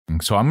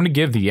thing. So I'm going to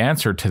give the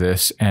answer to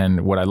this.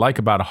 And what I like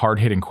about a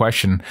hard-hitting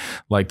question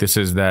like this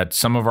is that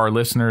some of our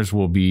listeners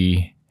will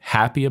be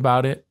happy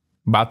about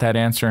that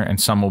answer, and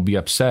some will be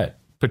upset,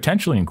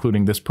 potentially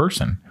including this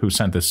person who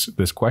sent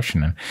this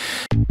question in.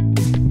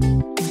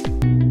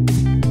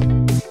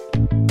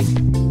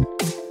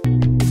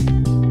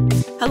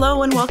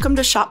 Hello and welcome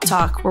to Shop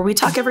Talk, where we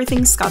talk everything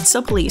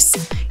Scottsdale Police,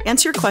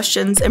 answer your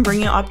questions, and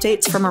bring you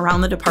updates from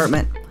around the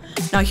department.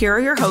 Now here are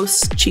your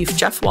hosts, Chief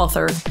Jeff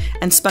Walther,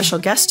 and special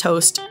guest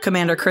host,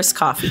 Commander Chris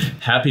Coffey.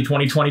 Happy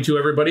 2022,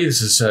 everybody.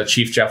 This is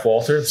Chief Jeff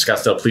Walther, the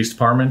Scottsdale Police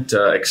Department.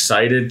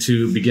 Excited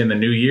to begin the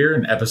new year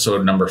in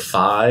episode number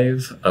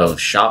 5 of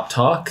Shop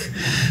Talk.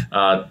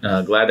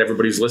 Glad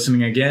everybody's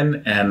listening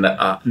again. And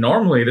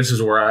normally this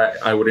is where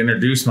I would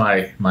introduce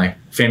my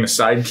famous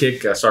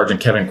sidekick,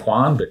 Sergeant Kevin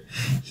Kwan, but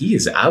he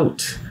is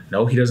out.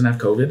 No, he doesn't have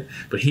COVID,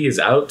 but he is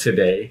out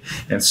today.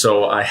 And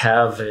so I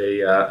have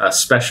a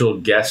special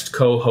guest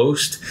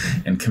co-host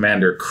and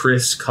Commander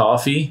Chris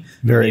Coffey.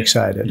 Very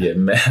excited. Yeah,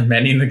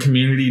 many in the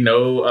community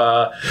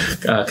know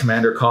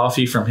Commander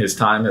Coffey from his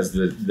time as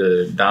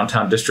the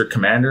downtown district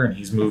commander, and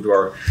he's moved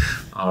to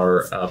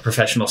our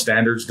professional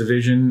standards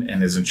division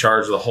and is in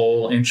charge of the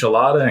whole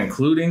enchilada,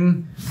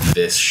 including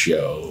this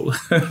show.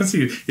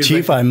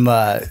 Chief, I'm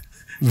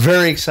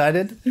very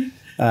excited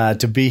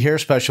to be here,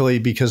 especially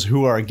because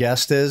who our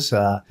guest is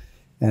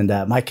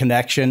and my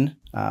connection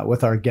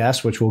with our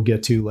guest, which we'll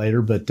get to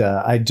later. But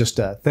I just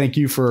thank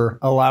you for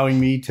allowing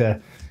me to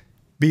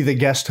be the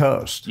guest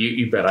host.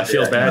 You bet. I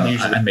feel bad.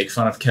 Usually I make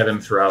fun of Kevin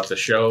throughout the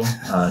show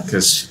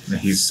because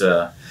he's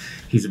a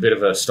bit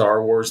of a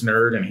Star Wars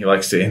nerd, and he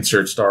likes to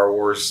insert Star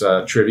Wars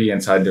trivia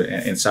inside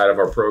of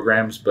our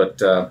programs.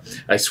 But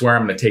I swear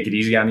I'm going to take it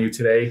easy on you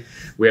today.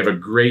 We have a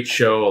great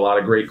show, a lot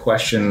of great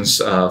questions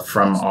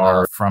from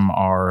our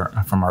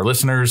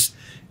listeners,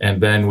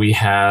 and then we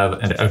have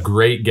a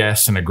great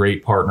guest and a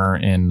great partner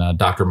in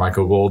Dr.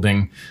 Michael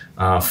Golding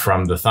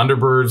from the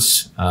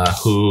Thunderbirds,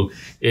 who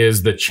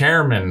is the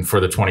chairman for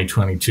the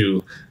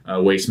 2022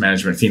 Waste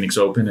Management Phoenix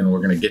Open, and we're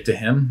going to get to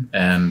him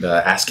and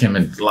ask him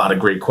a lot of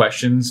great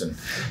questions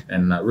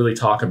and really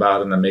talk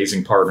about an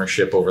amazing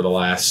partnership over the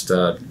last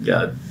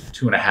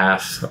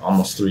 2.5,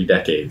 almost 3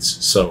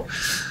 decades.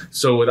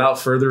 So without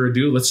further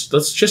ado, let's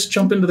just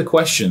jump into the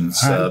questions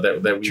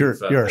that we've.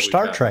 You're a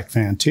Star Trek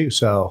fan too,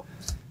 so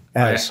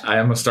I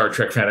am a Star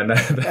Trek fan, and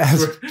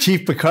as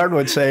Chief Picard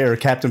would say, or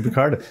Captain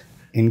Picard.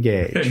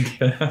 Engage.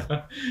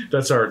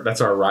 That's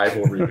our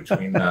rivalry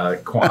between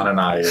Quan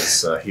and I.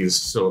 He's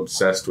so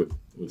obsessed with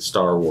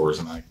Star Wars,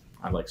 and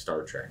I like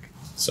Star Trek.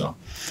 So,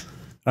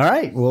 all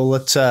right. Well,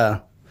 let's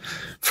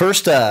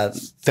first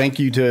thank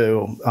you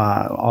to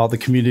all the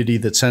community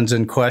that sends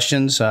in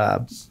questions.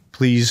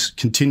 Please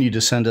continue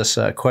to send us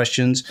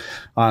questions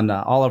on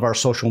all of our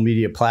social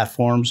media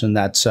platforms, and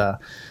that's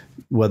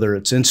whether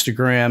it's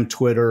Instagram,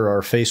 Twitter,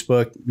 or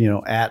Facebook,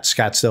 at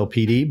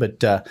ScottsdalePD.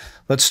 But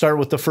let's start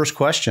with the first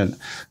question.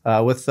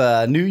 With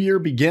New Year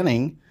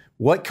beginning,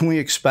 what can we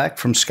expect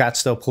from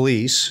Scottsdale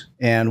Police,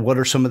 and what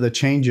are some of the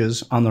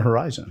changes on the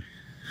horizon?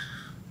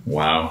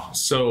 Wow.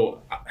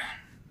 So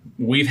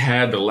we've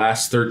had the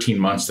last 13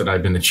 months that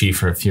I've been the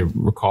chief, or if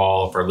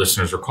our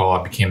listeners recall,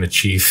 I became the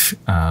chief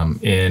on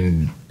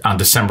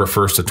December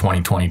 1st of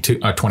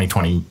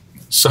 2020.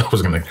 So I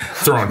was going to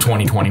throw in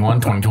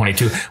 2021,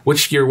 2022.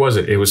 Which year was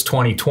it? It was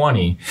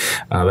 2020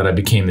 that I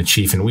became the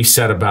chief, and we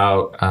set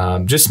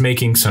about just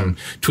making some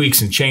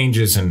tweaks and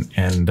changes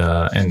and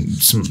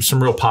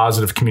some real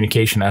positive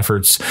communication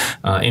efforts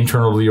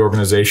internal to the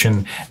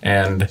organization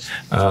and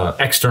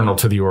external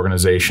to the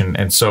organization.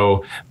 And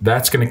so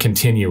that's going to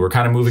continue. We're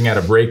kind of moving at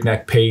a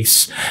breakneck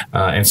pace,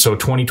 and so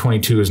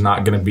 2022 is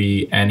not going to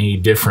be any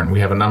different. We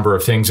have a number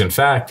of things. In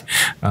fact,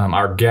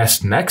 our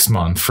guest next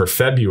month for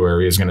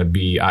February is going to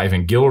be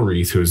Ivan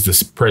Gilreath, who is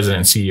the president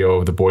and CEO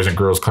of the Boys and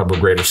Girls Club of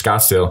Greater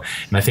Scottsdale.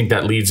 And I think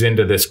that leads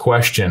into this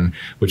question,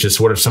 which is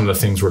what are some of the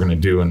things we're going to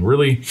do, and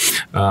really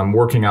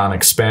working on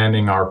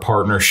expanding our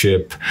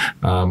partnership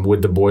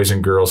with the Boys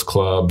and Girls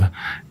Club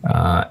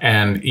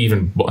and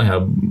even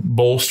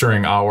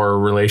bolstering our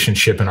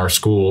relationship in our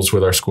schools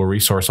with our school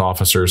resource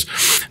officers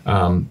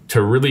to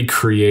really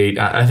create,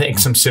 I think,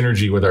 some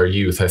synergy with our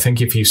youth. I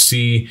think if you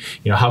see,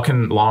 how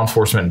can law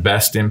enforcement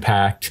best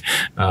impact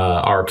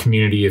our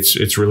community,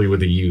 it's really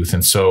with the youth.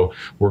 And so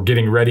we're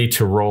getting ready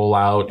to roll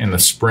out in the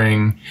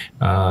spring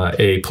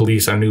a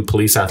new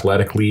police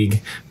athletic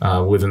league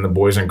within the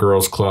Boys and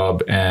Girls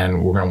Club,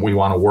 and we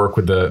want to work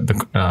with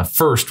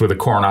first with the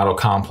Coronado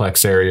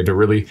Complex area to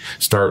really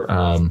start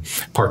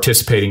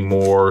participating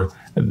more.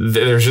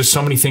 There's just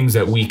so many things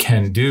that we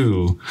can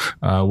do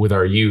with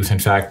our youth. In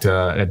fact,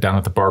 down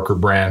at the Barker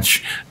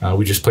branch,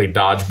 we just played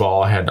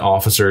dodgeball. I had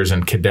officers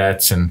and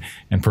cadets and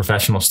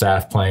professional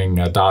staff playing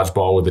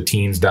dodgeball with the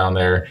teens down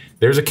there.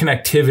 There's a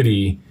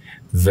connectivity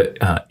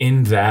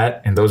in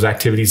that and those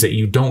activities that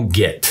you don't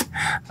get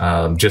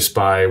just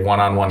by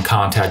one-on-one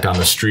contact on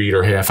the street,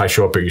 or hey, if I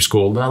show up at your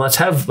school, no, let's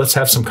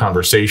have some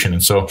conversation.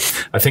 And so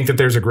I think that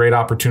there's a great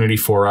opportunity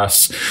for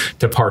us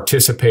to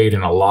participate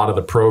in a lot of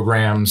the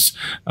programs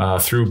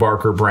through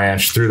Barker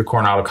Branch, through the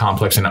Coronado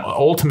Complex, and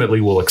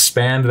ultimately we'll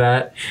expand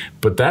that.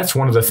 But that's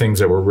one of the things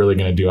that we're really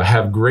going to do. I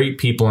have great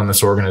people in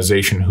this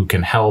organization who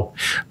can help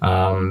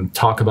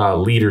talk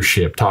about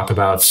leadership, talk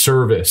about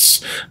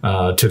service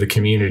to the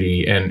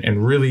community,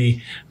 and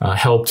really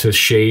help to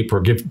shape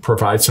or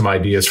provide some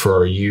ideas for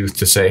our youth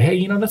to say,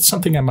 hey, that's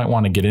something I might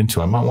want to get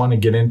into. I might want to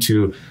get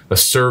into a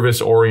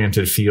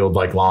service-oriented field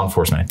like law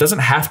enforcement. It doesn't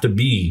have to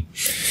be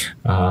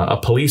a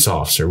police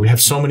officer. We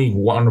have so many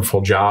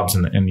wonderful jobs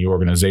in the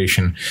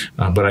organization,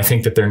 but I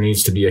think that there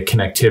needs to be a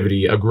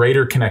connectivity, a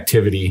greater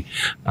connectivity,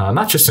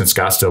 not just in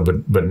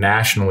Scottsdale, but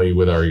nationally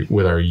with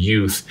our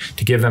youth,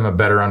 to give them a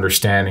better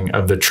understanding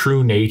of the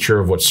true nature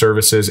of what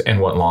service is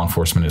and what law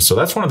enforcement is. So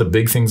that's one of the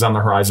big things on the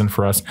horizon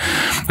for us.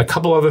 A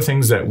couple other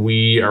things that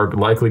we are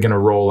likely going to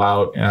roll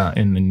out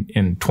in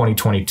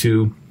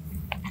 2022,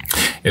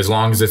 as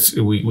long as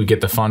we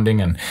get the funding.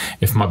 And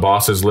if my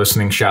boss is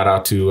listening, shout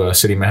out to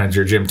City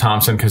Manager Jim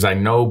Thompson, because I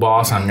know,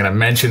 boss, I'm going to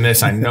mention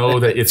this. I know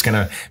that it's going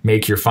to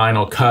make your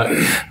final cut,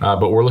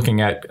 but we're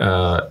looking at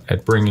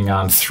bringing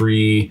on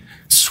 3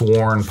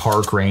 sworn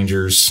park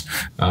rangers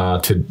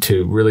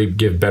to really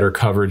give better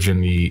coverage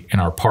in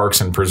our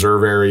parks and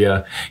preserve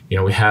area.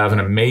 We have an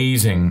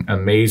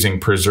amazing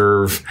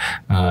preserve,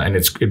 and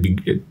it'd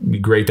be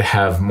great to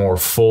have more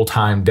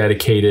full-time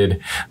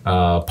dedicated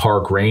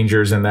park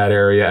rangers in that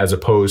area, as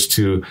opposed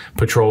to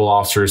patrol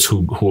officers who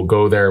will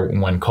go there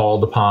when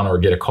called upon or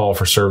get a call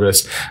for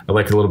service. I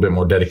like a little bit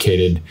more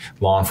dedicated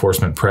law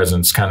enforcement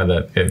presence, kind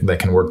of that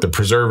can work the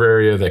preserve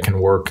area, that can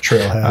work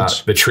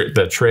trailheads, the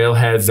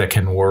trailheads, that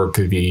can work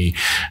the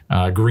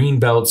green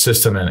belt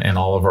system and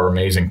all of our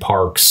amazing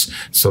parks.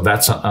 So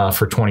that's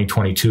for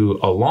 2022,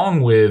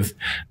 along with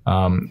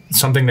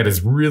something that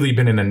has really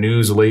been in the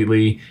news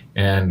lately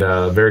and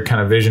very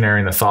kind of visionary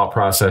in the thought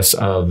process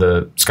of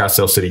the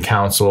Scottsdale City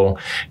Council,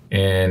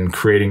 and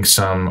creating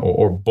some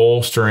or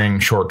bolstering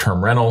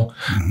short-term rental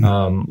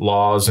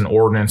laws and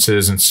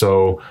ordinances. And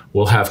so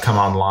we'll have come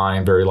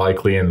online very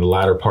likely in the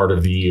latter part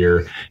of the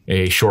year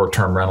a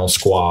short-term rental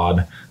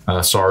squad,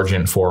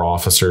 sergeant, 4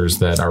 officers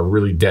that are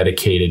really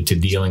dedicated to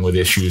dealing with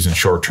issues in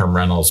short-term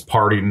rentals,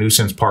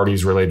 nuisance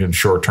parties related to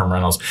short-term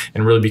rentals,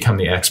 and really become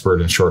the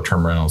expert in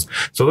short-term rentals.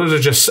 So those are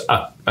just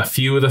a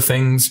few of the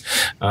things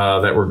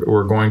that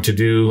we're going to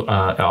do.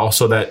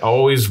 Also, that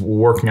always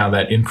working on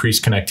that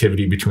increased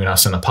connectivity between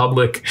us and the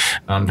public,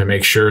 to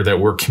make sure that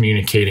we're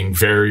communicating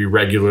very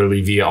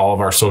regularly via all of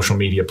our social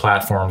media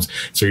platforms.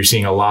 So you're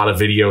seeing a lot of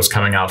videos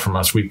coming out from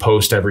us. We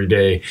post every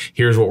day.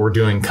 Here's what we're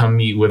doing. Come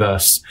meet with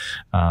us.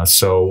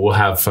 So we'll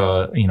have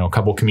a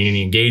couple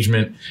community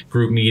engagement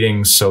group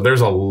meetings. So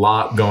there's a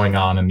lot going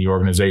on in the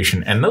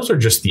organization, and those are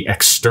just the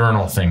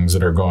external things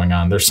that are going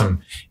on. There's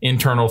some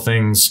internal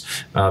things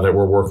that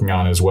we're working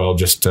on as well,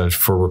 just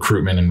for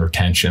recruitment and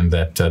retention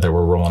that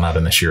we're rolling out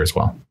in this year as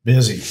well.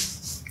 Busy.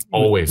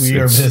 Always. We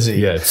are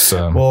busy. Yeah, it's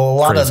well, a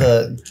lot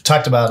crazy.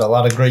 Talked about a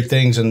lot of great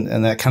things,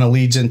 and that kind of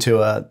leads into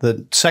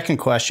the second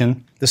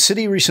question. The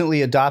city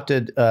recently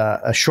adopted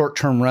a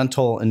short-term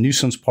rental and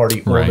nuisance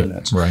party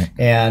ordinance. Right.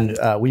 And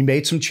we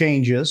made some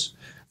changes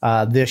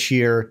this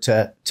year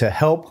to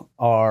help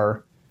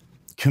our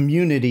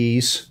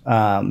communities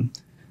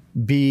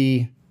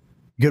be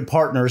good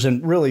partners,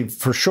 and really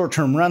for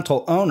short-term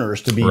rental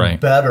owners to be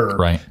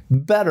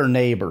better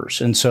neighbors.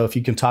 And so if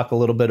you can talk a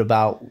little bit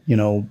about,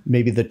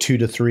 maybe the 2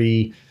 to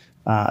 3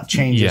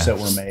 changes that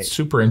were made.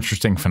 Super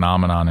interesting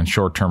phenomenon in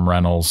short-term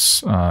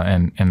rentals,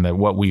 and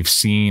what we've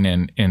seen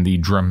in the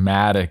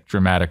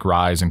dramatic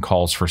rise in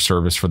calls for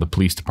service for the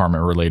police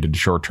department related to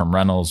short-term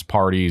rentals,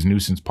 parties,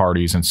 nuisance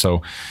parties. And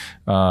so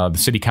the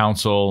city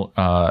council,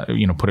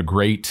 put a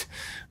great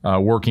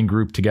working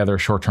group together, a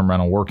short-term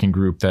rental working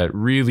group that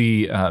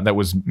really that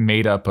was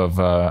made up of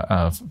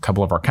a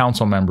couple of our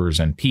council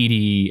members and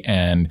PD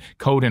and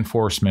code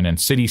enforcement and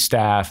city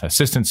staff,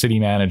 assistant city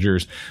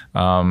managers,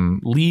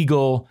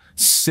 legal,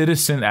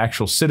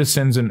 actual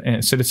citizens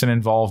and citizen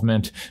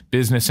involvement,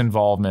 business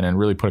involvement, and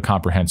really put a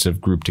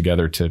comprehensive group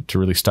together to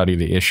really study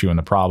the issue and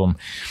the problem,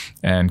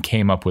 and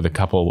came up with a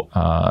couple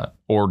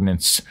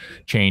ordinance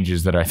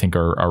changes that I think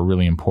are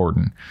really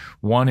important.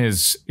 One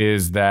is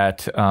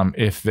that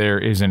if there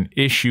is an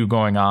issue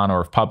going on,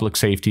 or if public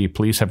safety,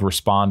 police have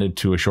responded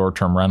to a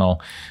short-term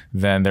rental,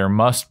 then there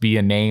must be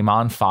a name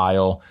on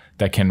file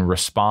that can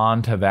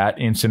respond to that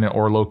incident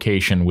or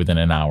location within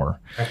an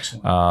hour.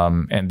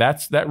 Excellent. And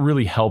that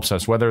really helps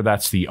us, whether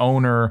that's the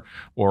owner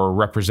or a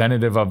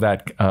representative of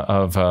that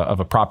of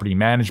a property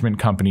management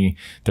company.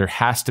 There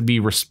has to be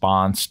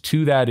response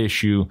to that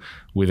issue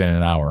within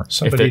an hour.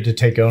 Somebody to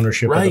take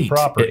ownership of the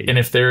property. And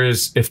if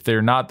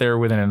they're not there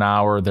within an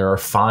hour, there are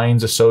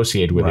fines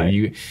associated with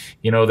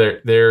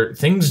it.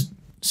 Things,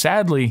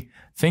 sadly,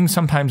 things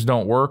sometimes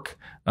don't work.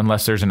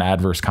 unless there's an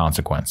adverse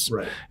consequence.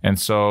 Right. And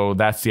so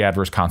that's the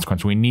adverse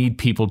consequence. We need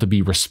people to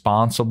be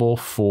responsible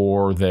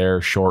for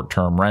their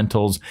short-term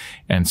rentals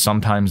and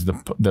sometimes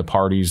the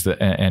parties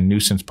and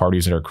nuisance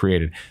parties that are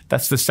created.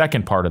 That's the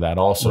second part of that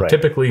also. Right.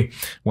 Typically,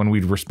 when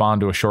we'd respond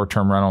to a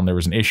short-term rental and there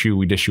was an issue,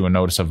 we'd issue a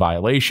notice of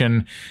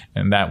violation,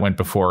 and that went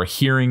before a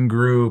hearing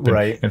group.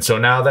 Right. And so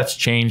now that's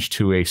changed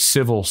to a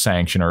civil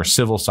sanction or a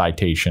civil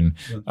citation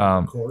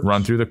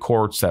run through the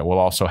courts that will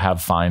also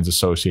have fines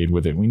associated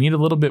with it. We need a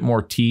little bit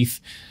more teeth.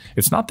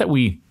 It's not that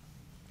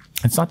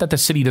the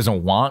city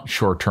doesn't want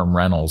short-term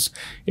rentals.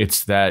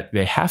 It's that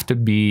they have to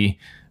be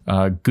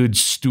good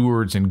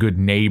stewards and good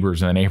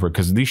neighbors in the neighborhood.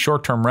 Because these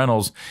short-term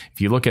rentals, if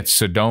you look at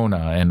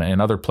Sedona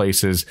and other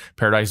places,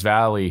 Paradise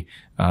Valley,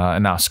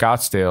 and now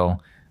Scottsdale,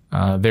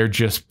 they're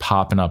just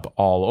popping up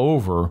all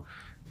over.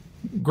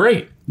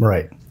 Great.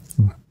 Right.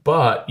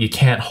 But you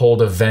can't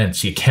hold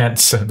events. You can't,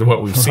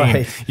 what we've seen,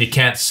 right. You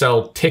can't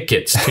sell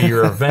tickets to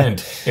your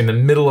event in the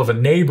middle of a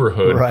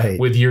neighborhood right.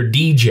 with your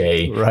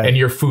DJ right. and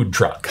your food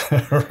truck.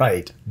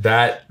 Right.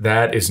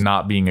 That is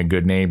not being a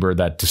good neighbor.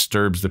 That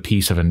disturbs the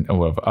peace of an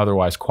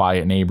otherwise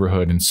quiet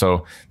neighborhood. And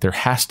so there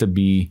has to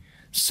be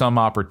some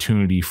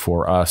opportunity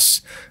for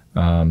us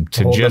to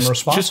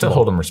just to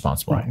hold them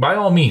responsible. Right. By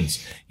all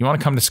means, you want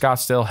to come to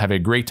Scottsdale, have a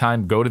great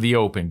time, go to the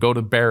Open, go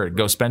to Barrett,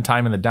 go spend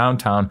time in the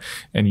downtown,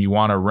 and you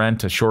want to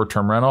rent a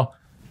short-term rental?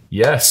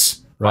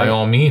 Yes, right. By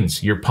all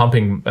means. You're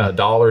pumping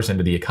dollars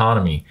into the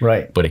economy.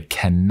 Right. But it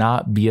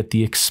cannot be at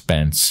the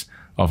expense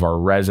of our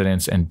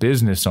residents and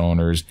business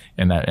owners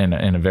in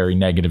a very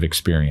negative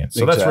experience.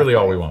 So That's really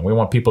all we want. We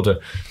want people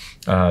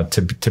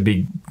to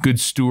be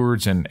good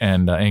stewards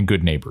and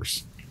good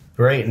neighbors.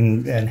 Great,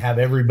 and have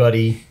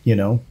everybody,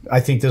 I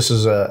think this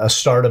is a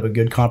start of a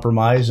good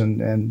compromise,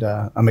 and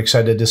I'm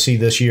excited to see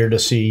this year to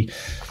see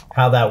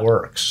how that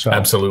works. So,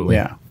 absolutely.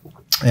 Yeah.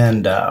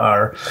 And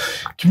our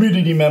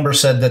community member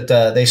said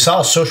that they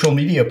saw a social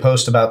media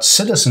post about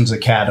Citizens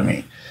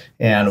Academy.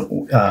 And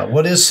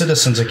what is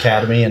Citizens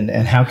Academy, and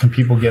how can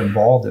people get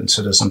involved in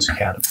Citizens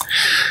Academy?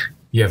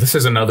 Yeah, this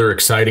is another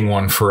exciting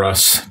one for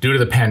us. Due to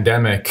the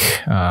pandemic,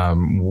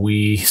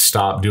 we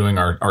stopped doing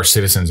our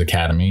Citizens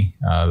Academy.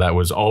 That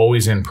was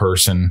always in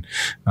person.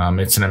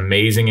 It's an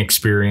amazing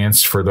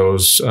experience for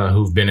those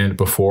who've been in it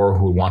before,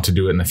 who want to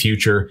do it in the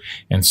future.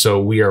 And so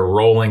we are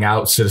rolling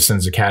out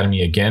Citizens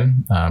Academy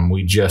again.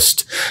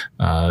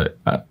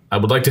 I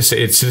would like to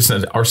say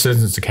our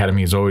Citizens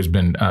Academy has always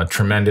been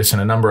tremendous,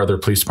 and a number of other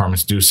police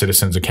departments do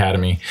Citizens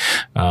Academy.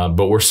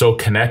 But we're so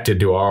connected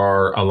to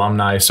our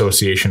alumni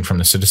association from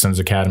the Citizens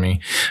Academy,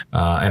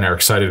 and are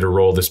excited to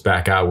roll this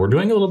back out. We're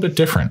doing a little bit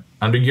different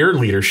under your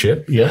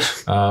leadership.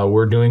 Yes,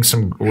 we're doing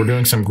some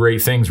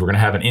great things. We're going to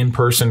have an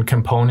in-person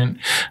component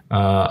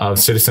of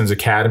Citizens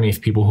Academy for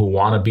people who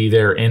want to be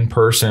there in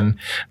person.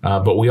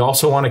 But we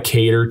also want to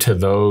cater to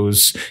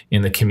those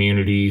in the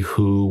community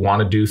who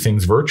want to do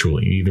things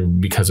virtually, either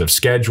because of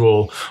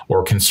schedule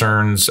or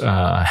concerns,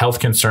 health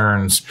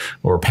concerns,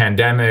 or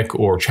pandemic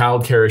or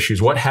childcare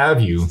issues, what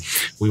have you.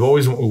 We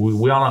want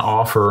to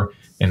offer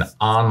an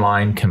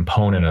online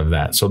component of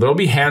that. So there'll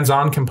be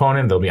hands-on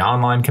component, there'll be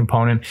online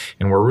component,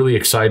 and we're really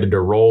excited to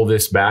roll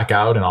this back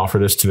out and offer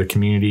this to the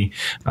community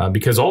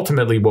because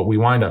ultimately what we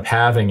wind up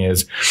having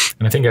is,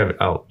 and I think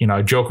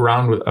I joke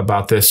around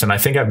about this, and I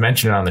think I've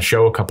mentioned it on the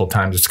show a couple of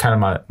times. It's kind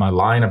of my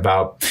line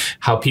about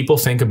how people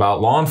think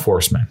about law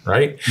enforcement,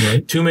 right?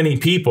 Too many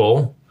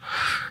people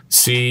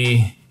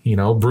see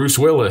Bruce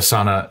Willis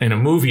in a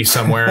movie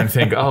somewhere and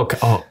think,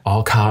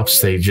 all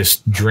cops, they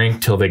just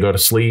drink till they go to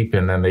sleep,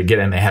 and then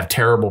they have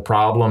terrible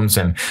problems.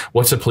 And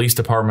what's the police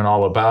department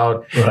all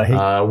about?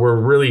 Right. We're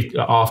really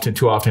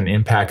too often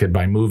impacted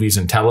by movies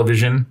and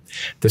television.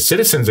 The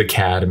Citizens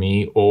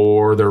Academy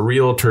or the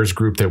realtors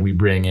group that we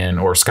bring in,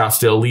 or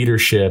Scottsdale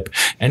leadership,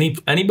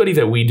 anybody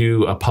that we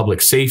do a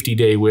public safety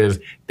day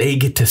with, they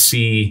get to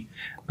see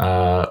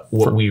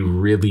what we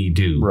really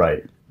do.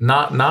 Right.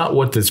 Not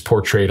what is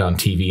portrayed on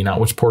TV, not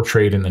what's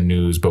portrayed in the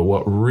news, but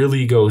what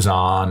really goes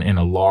on in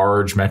a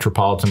large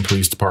metropolitan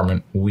police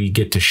department. We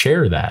get to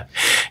share that.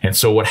 And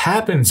so what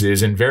happens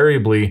is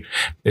invariably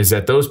is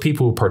that those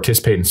people who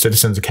participate in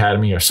Citizens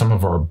Academy are some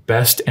of our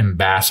best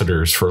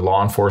ambassadors for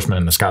law enforcement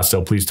in the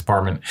Scottsdale Police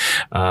Department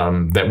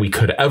that we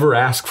could ever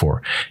ask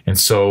for. And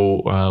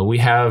so we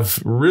have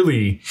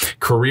really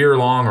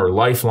career-long or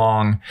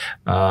lifelong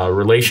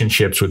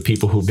relationships with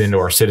people who've been to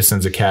our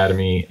Citizens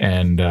Academy,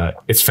 and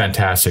it's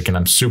fantastic. And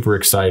I'm super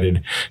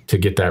excited to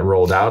get that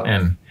rolled out.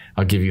 And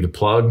I'll give you the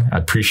plug. I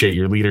appreciate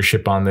your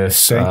leadership on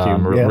this. Thank you.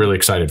 I'm really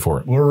excited for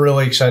it. We're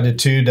really excited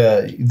too.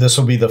 This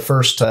will be the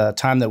first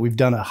time that we've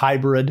done a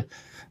hybrid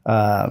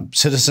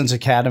Citizens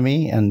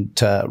Academy, and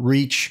to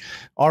reach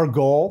our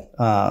goal.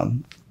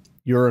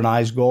 Your and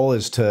I's goal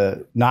is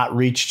to not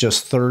reach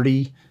just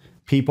 30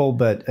 people,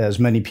 but as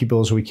many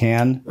people as we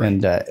can,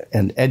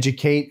 and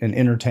educate and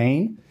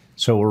entertain.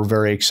 So we're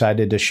very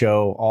excited to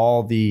show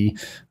all the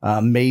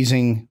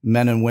amazing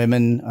men and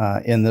women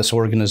in this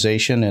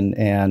organization,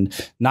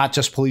 and not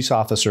just police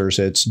officers.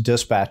 It's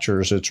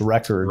dispatchers, it's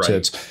records,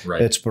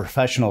 it's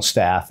professional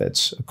staff.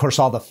 It's, of course,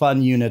 all the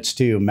fun units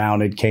too,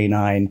 mounted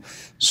canine,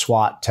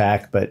 SWAT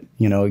tech. But,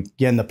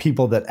 again, the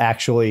people that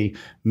actually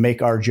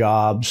make our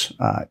jobs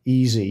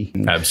easy.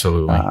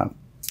 Absolutely.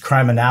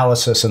 Crime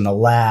analysis in the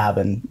lab,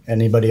 and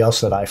anybody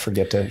else that I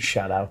forget to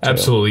shout out to.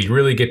 Absolutely. You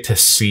really get to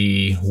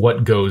see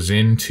what goes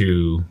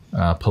into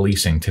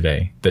policing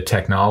today, the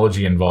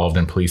technology involved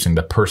in policing,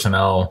 the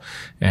personnel,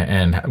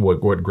 and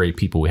what great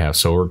people we have.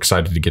 So we're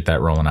excited to get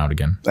that rolling out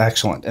again.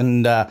 Excellent.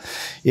 And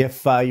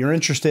if you're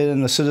interested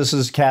in the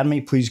Citizens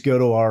Academy, please go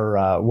to our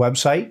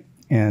website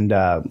and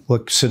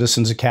look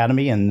Citizens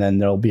Academy, and then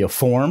there'll be a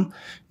form.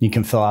 You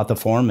can fill out the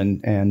form,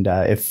 and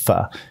if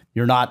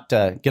you're not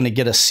going to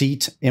get a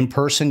seat in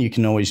person, you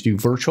can always do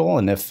virtual.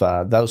 And if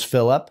those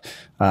fill up,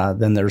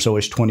 then there's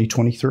always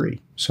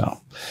 2023.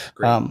 So,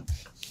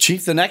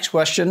 Chief, the next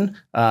question,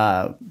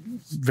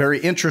 very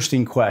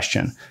interesting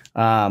question.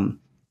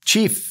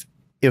 Chief,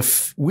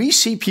 if we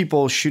see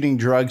people shooting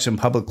drugs in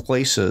public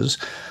places,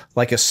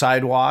 like a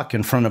sidewalk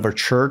in front of a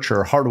church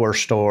or a hardware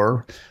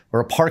store or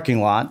a parking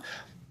lot,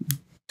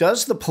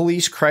 does the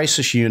police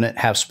crisis unit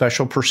have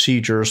special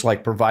procedures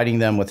like providing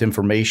them with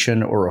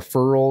information or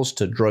referrals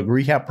to drug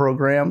rehab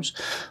programs?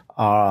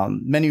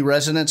 Many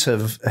residents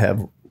have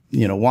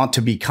want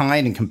to be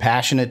kind and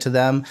compassionate to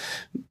them,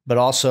 but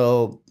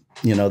also,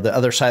 the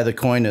other side of the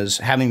coin is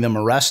having them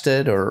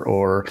arrested,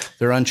 or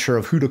they're unsure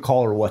of who to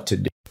call or what to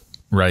do.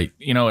 Right.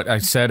 I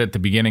said at the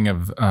beginning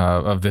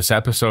of this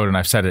episode, and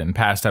I've said it in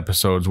past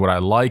episodes, what I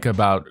like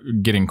about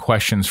getting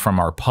questions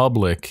from our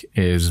public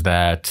is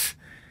that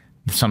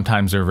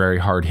sometimes they're very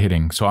hard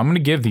hitting. So I'm going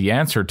to give the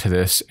answer to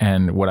this.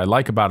 And what I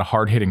like about a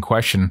hard hitting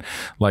question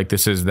like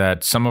this is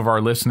that some of our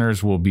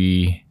listeners will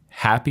be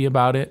happy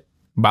about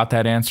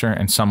that answer,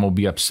 and some will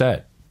be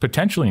upset,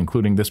 potentially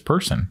including this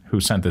person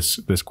who sent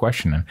this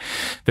question in.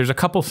 There's a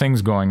couple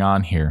things going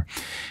on here.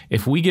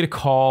 If we get a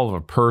call of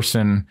a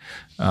person,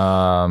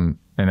 and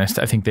I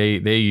think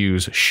they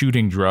use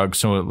shooting drugs.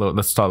 So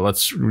let's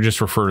just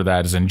refer to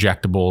that as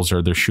injectables,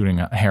 or they're shooting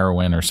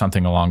heroin or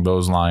something along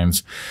those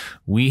lines.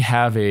 We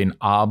have an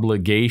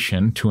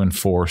obligation to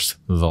enforce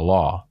the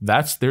law.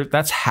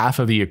 That's half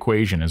of the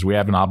equation, is we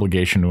have an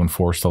obligation to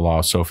enforce the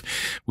law. So if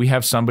we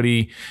have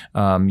somebody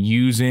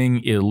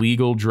using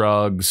illegal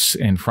drugs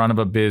in front of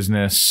a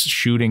business,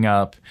 shooting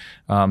up,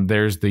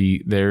 there's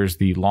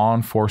the law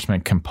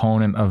enforcement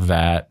component of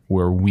that,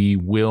 where we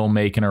will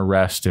make an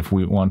arrest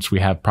once we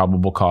have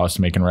probable cause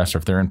to make an arrest, or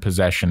if they're in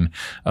possession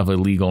of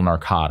illegal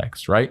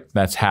narcotics, right?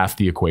 That's half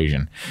the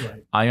equation.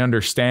 Right. I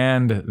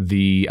understand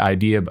the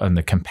idea and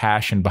the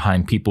compassion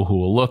behind people who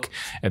will look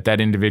at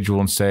that individual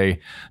and say,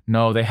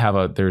 no,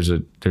 there's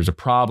a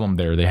problem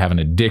there. They have an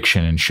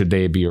addiction, and should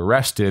they be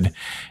arrested?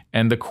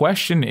 And the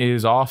question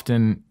is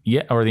often,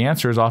 or the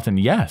answer is often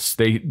yes,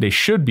 they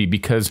should be,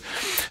 because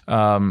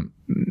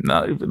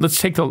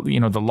let's take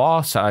the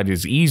law side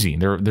is easy.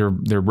 They're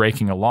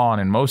breaking a law,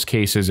 and in most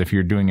cases, if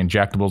you're doing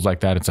injectables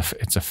like that,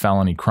 it's a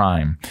felony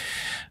crime.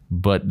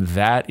 But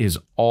that is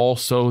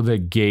also the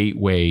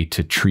gateway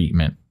to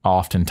treatment,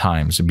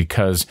 oftentimes,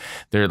 because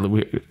there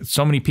are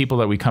so many people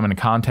that we come into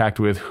contact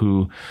with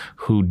who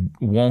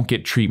won't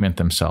get treatment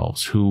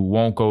themselves, who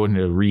won't go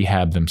into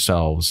rehab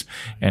themselves.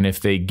 And if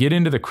they get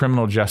into the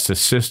criminal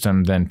justice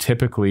system, then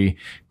typically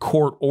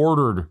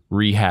court-ordered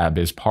rehab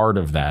is part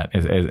of that,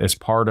 as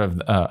part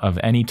of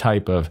any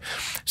type of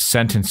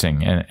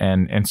sentencing.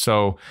 And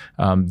so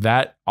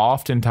that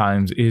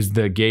oftentimes is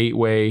the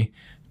gateway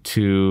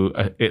to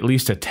at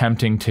least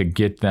attempting to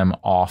get them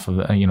off of,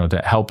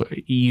 to help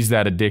ease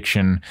that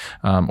addiction,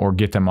 or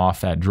get them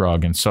off that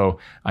drug. And so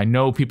I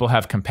know people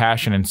have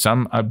compassion, and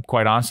some,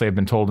 quite honestly, have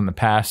been told in the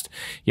past,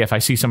 if I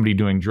see somebody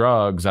doing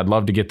drugs, I'd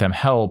love to get them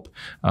help,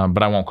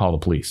 but I won't call the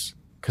police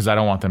because I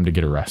don't want them to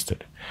get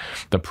arrested.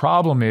 The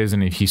problem is,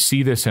 and if you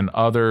see this in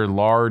other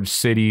large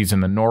cities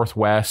in the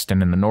Northwest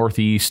and in the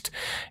Northeast,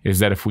 is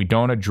that if we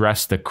don't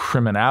address the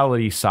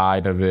criminality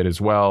side of it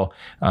as well,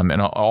 and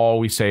all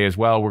we say is,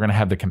 well, we're going to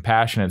have the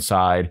compassionate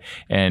side,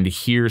 and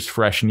here's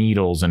fresh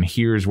needles, and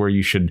here's where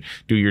you should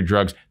do your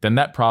drugs, then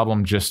that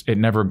problem it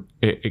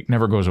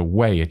never goes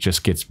away. It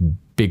just gets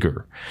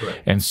bigger.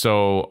 Right. And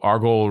so our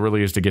goal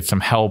really is to get some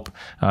help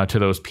to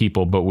those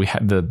people, but we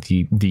have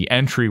the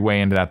entryway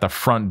into that, the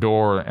front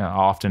door,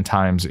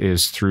 oftentimes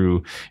is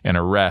through an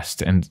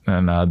arrest, and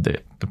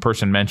the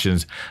person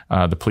mentions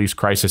the police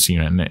crisis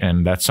unit,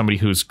 and that's somebody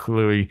who's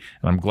clearly,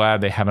 and I'm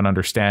glad they have an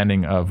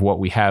understanding of what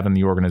we have in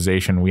the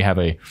organization. We have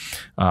we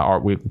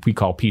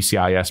call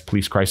PCIS,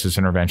 Police Crisis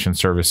Intervention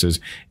Services,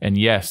 and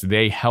yes,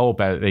 they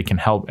can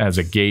help as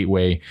a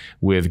gateway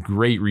with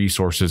great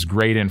resources,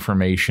 great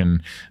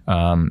information.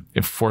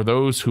 For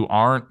those who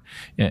aren't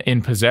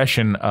in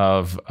possession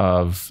of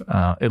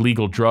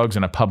illegal drugs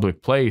in a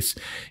public place,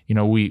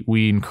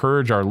 we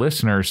encourage our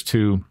listeners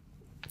to,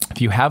 if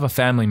you have a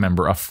family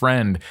member, a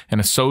friend, an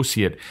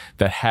associate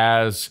that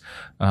has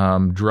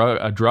a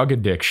drug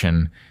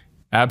addiction,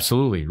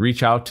 Absolutely.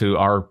 Reach out to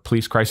our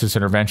Police Crisis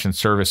Intervention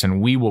Service,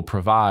 and we will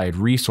provide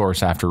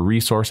resource after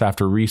resource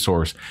after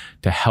resource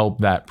to help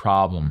that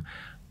problem.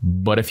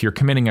 But if you're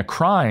committing a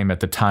crime at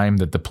the time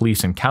that the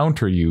police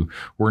encounter you,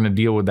 we're going to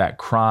deal with that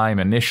crime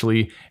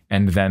initially,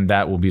 and then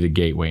that will be the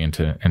gateway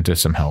into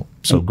some help.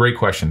 So great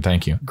question.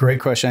 Thank you. Great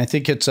question. I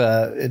think it's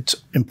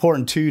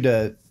important too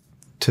to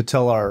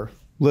tell our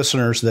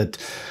listeners that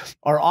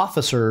our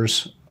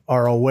officers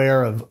are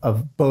aware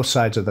of both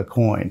sides of the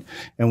coin.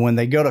 And when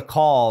they go to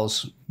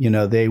calls,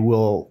 they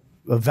will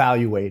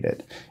evaluate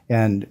it.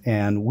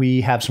 And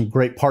we have some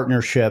great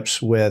partnerships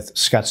with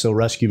Scottsdale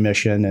Rescue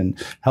Mission and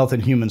Health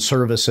and Human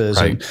Services.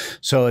 Right. And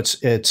so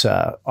it's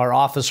our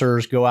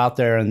officers go out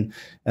there and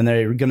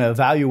they're going to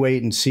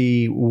evaluate and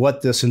see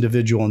what this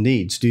individual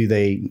needs. Do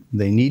they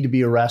need to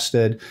be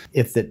arrested?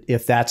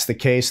 If that's the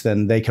case,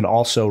 then they can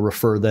also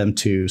refer them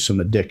to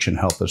some addiction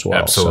help as well.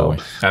 Absolutely.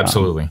 So,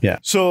 Absolutely. Yeah.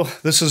 So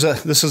this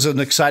is an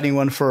exciting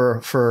one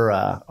for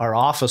our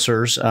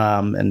officers.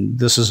 And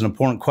this is an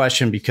important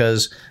question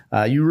because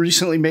you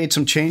recently made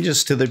some changes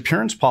to the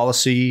appearance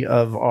policy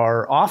of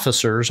our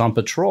officers on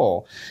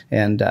patrol.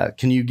 And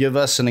can you give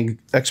us an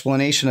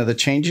explanation of the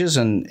changes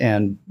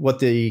and what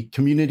the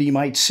community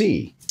might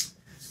see?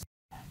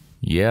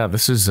 Yeah,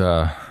 this has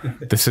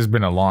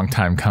been a long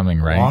time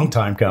coming, right? Long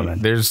time coming.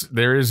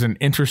 There is an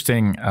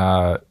interesting,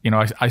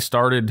 I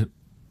started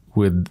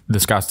with the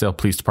Scottsdale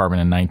Police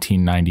Department in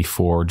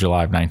 1994,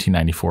 July of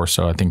 1994.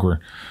 So I think we're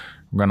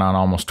going on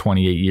almost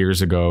 28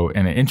 years ago.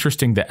 And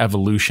interesting, the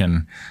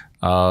evolution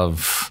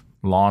of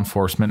law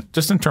enforcement,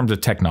 just in terms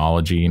of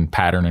technology and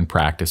pattern and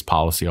practice,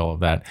 policy, all of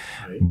that.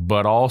 Right.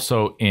 But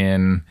also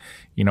in,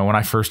 when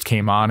I first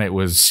came on, it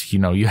was,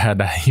 you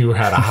had a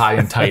high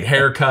and tight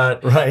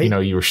haircut. Right.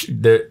 You were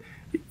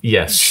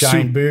yes,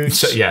 shine boots.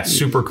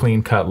 Super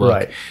clean cut look.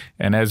 Right.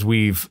 And as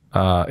we've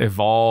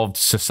evolved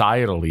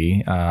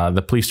societally,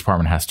 the police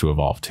department has to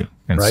evolve too.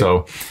 And right.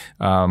 So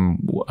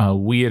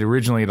we had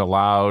originally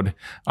allowed,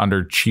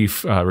 under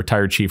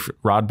retired Chief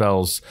Rod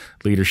Bell's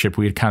leadership,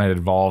 we had kind of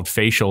evolved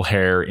facial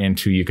hair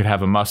into, you could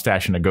have a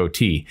mustache and a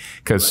goatee.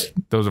 Because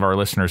right. Those of our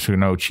listeners who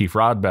know Chief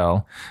Rod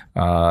Bell,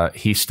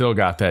 he still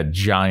got that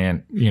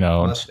giant,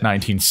 mustache.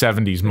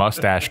 1970s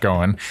mustache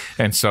going.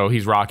 And so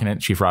he's rocking it.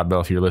 Chief Rod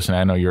Bell, if you're listening,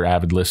 I know you're an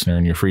avid listener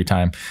in your free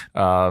time.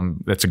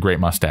 That's a great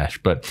mustache.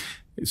 But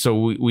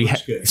so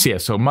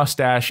so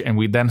mustache, and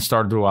we then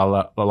started to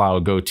allow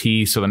a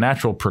goatee. So the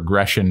natural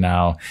progression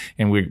now,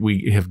 and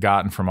we have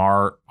gotten from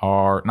our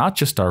not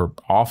just our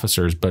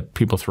officers, but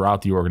people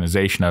throughout the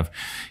organization of,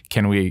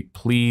 can we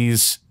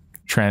please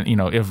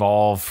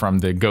evolve from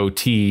the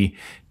goatee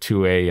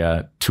to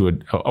a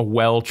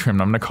well-trimmed,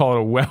 I'm going to call it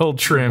a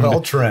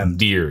well-trimmed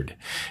beard.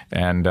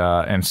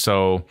 And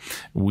so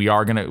we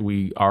are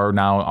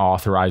now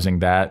authorizing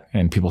that,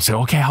 and people say,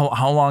 okay,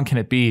 how long can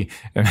it be?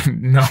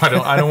 And no,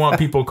 I don't want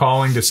people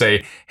calling to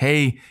say,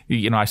 hey,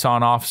 I saw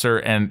an officer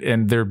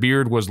and their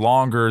beard was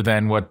longer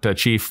than what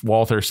Chief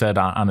Walther said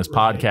on his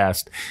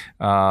podcast.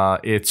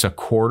 It's a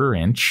 1/4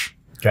 inch,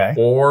 okay,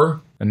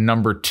 or a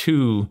number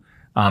 2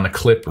 on the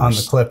clippers. On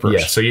the clippers.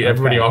 Yeah. So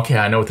everybody, okay,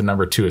 I know what the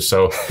number 2 is.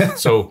 So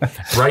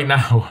right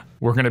now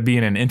we're going to be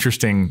in an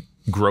interesting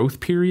growth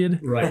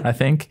period, right, I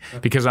think,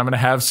 because I'm going to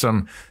have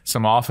some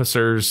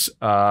officers,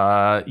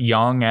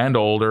 young and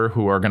older,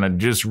 who are going to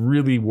just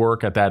really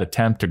work at that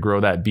attempt to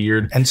grow that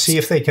beard and see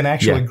if they can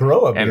actually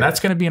grow a beard. And that's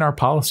going to be in our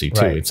policy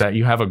too. Right. It's that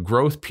you have a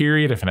growth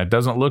period. If it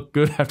doesn't look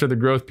good after the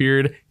growth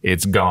period,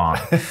 it's gone.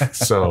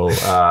 So,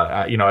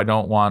 I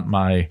don't want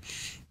my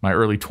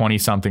early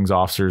 20-somethings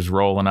officers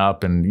rolling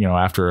up and,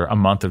 after a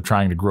month of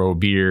trying to grow a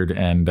beard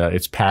and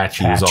it's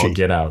patchy as all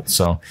get out.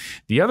 So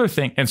the other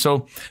thing, and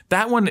so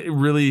that one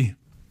really,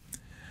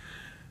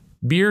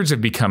 beards have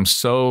become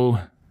so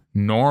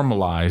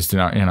normalized in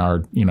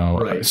our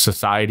right.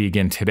 society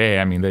again today.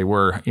 I mean, they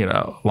were,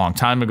 a long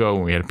time ago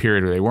when we had a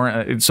period where they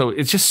weren't. So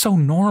it's just so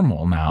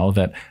normal now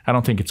that I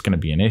don't think it's going to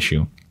be an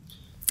issue.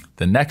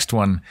 The next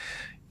one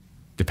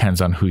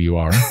depends on who you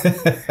are.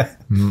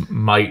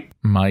 might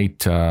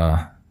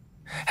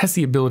has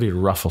the ability to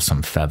ruffle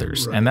some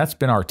feathers. Right. And that's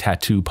been our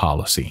tattoo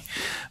policy.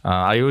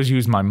 I always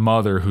use my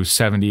mother, who's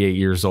 78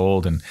 years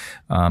old, and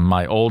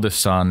my oldest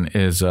son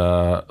is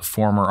a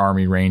former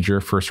Army Ranger,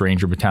 1st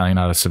Ranger Battalion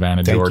out of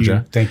Savannah,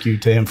 Georgia. Thank you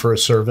to him for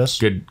his service.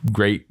 Good,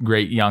 great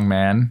young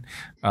man.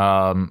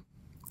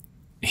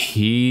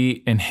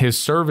 He, in his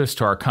service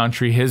to our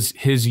country,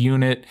 his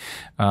unit,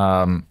 they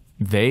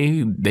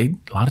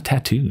a lot of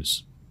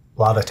tattoos.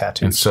 A lot of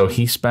tattoos. And so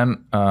he spent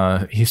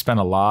a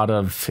lot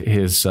of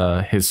his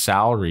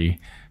salary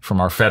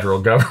from our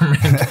federal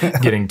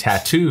government getting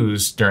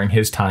tattoos during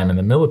his time in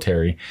the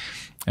military.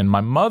 And my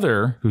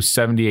mother, who's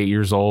 78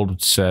 years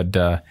old,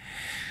 said,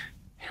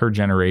 her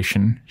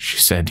generation, she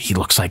said, he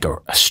looks like a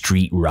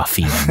street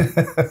ruffian.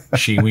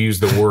 We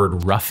used the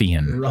word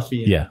ruffian.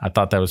 Ruffian. Yeah, I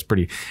thought that was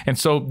pretty. And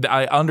so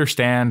I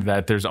understand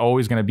that there's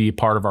always going to be a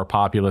part of our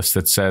populace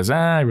that says,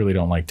 I really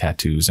don't like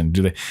tattoos. And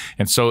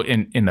so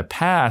in the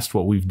past,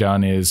 what we've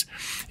done is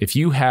if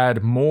you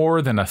had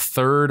more than a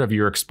third of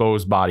your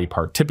exposed body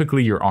part,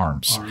 typically your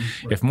arms,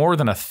 right. If more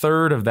than a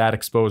third of that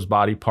exposed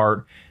body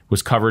part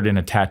was covered in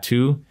a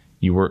tattoo,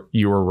 you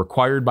were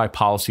required by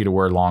policy to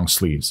wear long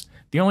sleeves.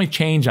 The only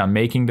change I'm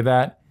making to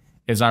that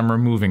is I'm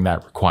removing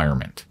that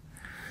requirement.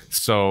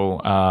 So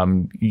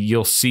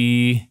you'll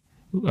see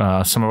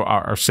some of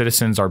our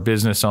citizens, our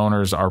business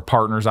owners, our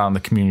partners out in the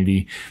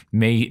community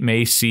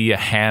may see a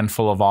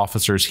handful of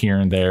officers here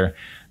and there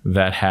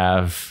that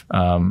have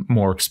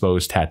more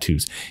exposed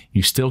tattoos.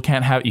 You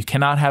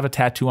cannot have a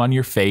tattoo on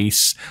your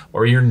face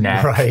or your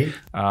neck, right.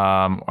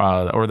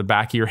 Or the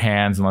back of your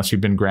hands unless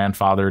you've been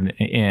grandfathered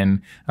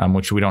in,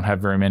 which we don't have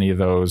very many of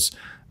those.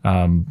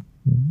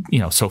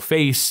 So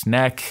face,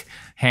 neck,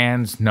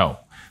 hands, no.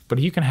 But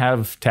you can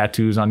have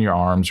tattoos on your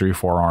arms or your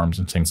forearms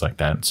and things like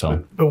that.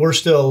 So, but we're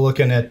still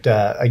looking at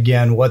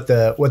again what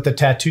the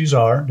tattoos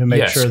are to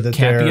make sure that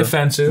can't be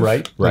offensive.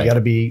 Right. They got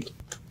to be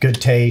good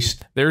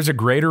taste. There's a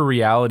greater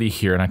reality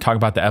here, and I talk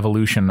about the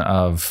evolution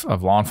of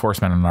law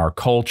enforcement and our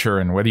culture,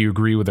 and whether you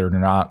agree with it or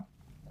not.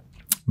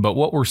 But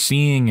what we're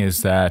seeing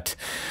is that.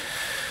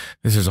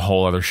 This is a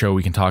whole other show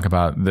we can talk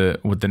about.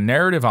 What the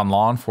narrative on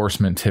law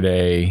enforcement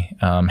today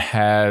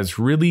has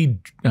really,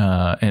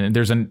 and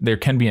there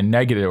can be a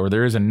negative, or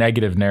there is a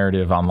negative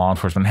narrative on law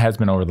enforcement. It has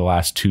been over the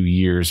last 2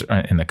 years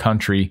in the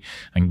country.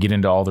 I can get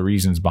into all the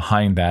reasons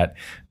behind that,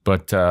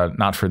 but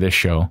not for this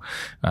show.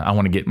 I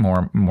want to get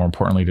more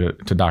importantly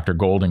to Dr.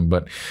 Golding,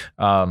 but.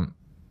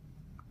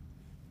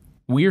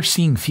 We are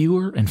seeing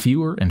fewer and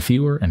fewer and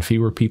fewer and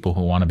fewer people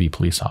who want to be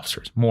police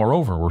officers.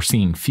 Moreover, we're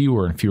seeing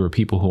fewer and fewer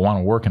people who want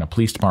to work in a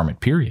police department,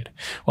 period.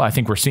 Well, I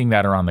think we're seeing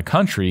that around the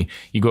country.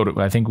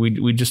 I think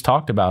we just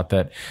talked about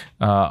that.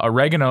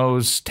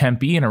 Oregano's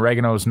Tempe and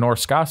Oregano's North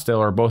Scottsdale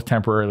are both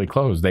temporarily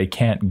closed. They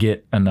can't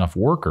get enough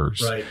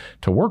workers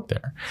to work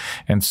there.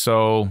 And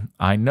so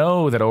I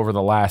know that over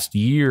the last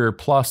year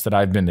plus that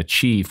I've been the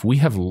chief, we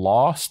have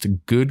lost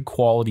good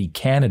quality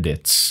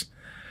candidates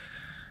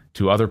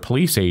to other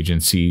police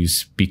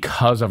agencies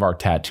because of our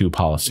tattoo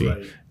policy.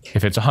 Right.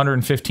 If it's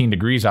 115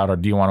 degrees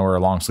out, do you want to wear a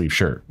long sleeve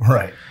shirt?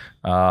 Right.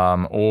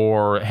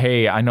 Or,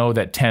 hey, I know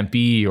that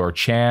Tempe or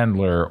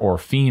Chandler or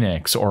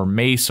Phoenix or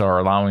Mesa are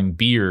allowing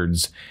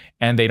beards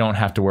and they don't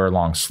have to wear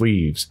long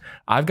sleeves.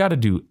 I've got to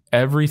do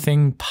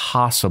everything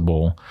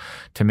possible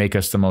to make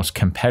us the most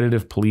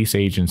competitive police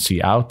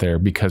agency out there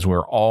because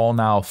we're all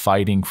now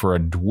fighting for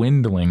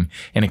an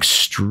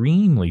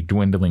extremely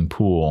dwindling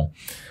pool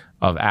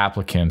of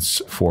applicants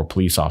for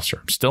police officer.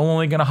 I'm still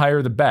only going to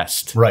hire the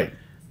best. Right.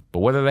 But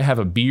whether they have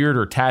a beard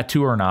or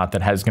tattoo or not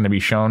that has going to be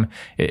shown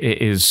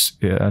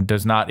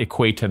does not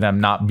equate to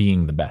them not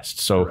being the best.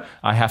 So right.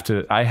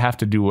 I have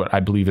to do what I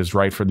believe is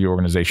right for the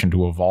organization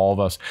to evolve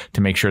us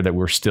to make sure that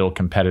we're still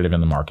competitive in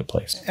the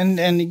marketplace. And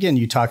again,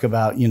 you talk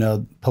about,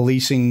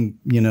 policing,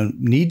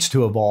 needs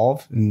to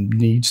evolve and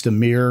needs to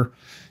mirror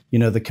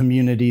the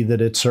community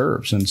that it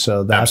serves. And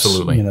so that's,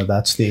 absolutely.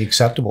 That's the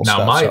acceptable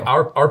now, stuff.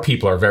 Our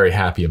people are very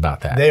happy about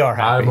that. They are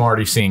happy. I'm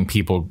already seeing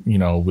people,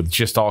 with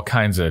just all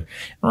kinds of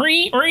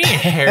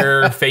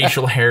hair,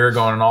 facial hair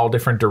going in all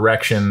different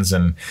directions.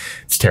 And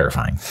it's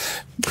terrifying.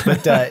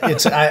 But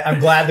I'm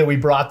glad that we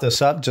brought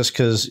this up just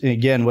because,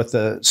 again, with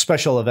the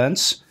special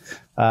events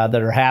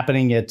that are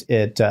happening, it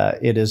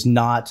is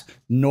not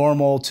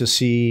normal to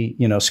see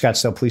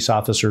Scottsdale police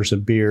officers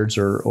in beards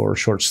or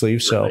short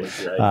sleeves. So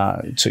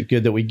right. It's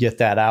good that we get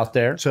that out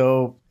there.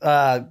 So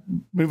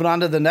moving on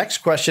to the next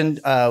question.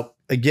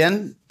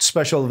 Again,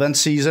 special event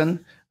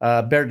season.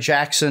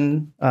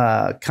 Barrett-Jackson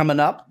coming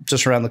up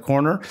just around the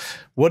corner.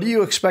 What do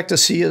you expect to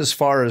see as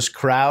far as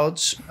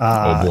crowds?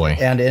 Oh boy!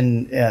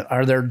 And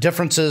are there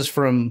differences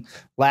from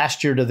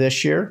last year to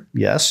this year?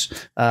 Yes.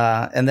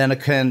 And then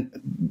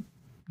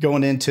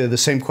going into the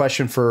same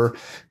question for,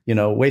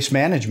 waste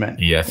management.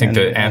 Yeah, I think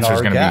the answer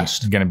is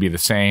going to be the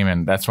same.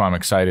 And that's why I'm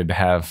excited to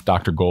have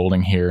Dr.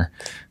 Golding here,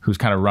 who's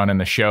kind of running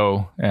the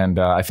show. And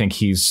I think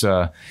he's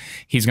going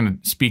to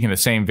speak in the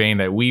same vein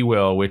that we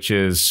will, which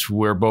is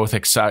we're both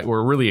excited.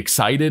 We're really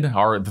excited. The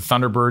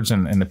Thunderbirds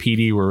and the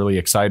PD, we're really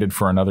excited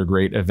for another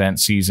great event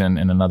season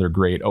and another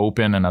great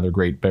open, another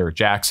great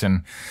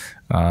Barrett-Jackson.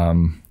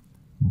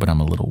 But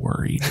I'm a little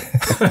worried.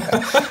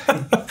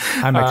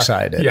 I'm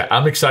excited. Yeah,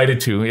 I'm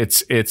excited too.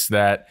 It's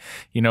that,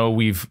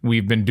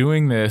 we've been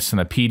doing this, and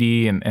the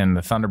PD and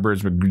the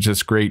Thunderbirds were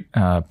just great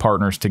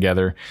partners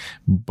together.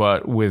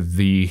 But with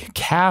the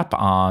cap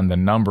on the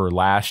number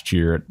last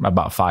year at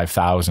about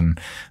 5,000,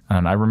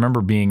 and I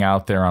remember being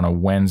out there on a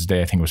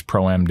Wednesday, I think it was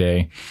Pro-Am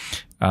Day.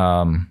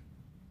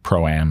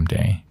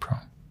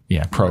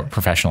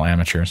 Professional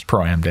amateurs,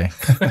 Pro-Am Day.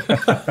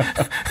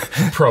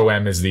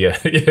 Pro-Am is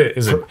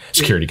is a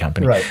security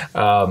company. Right.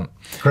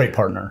 Great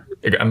partner.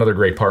 Another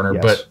great partner.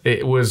 Yes. But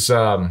it was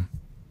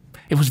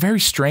very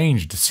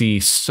strange to see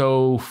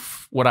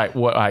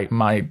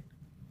my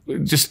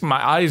just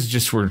my eyes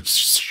just were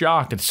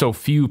shocked at so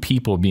few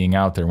people being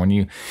out there. When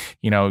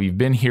you've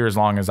been here as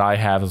long as I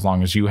have, as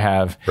long as you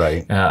have,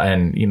 right?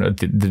 And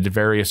the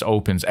various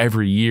opens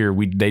every year,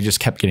 they just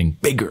kept getting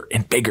bigger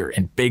and bigger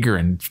and bigger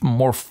and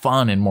more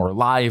fun and more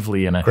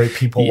lively, and great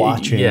people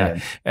watching. Yeah,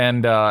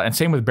 and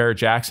same with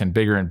Barrett-Jackson,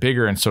 bigger and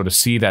bigger. And so to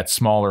see that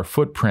smaller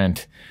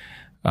footprint,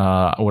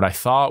 what I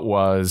thought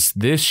was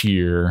this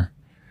year,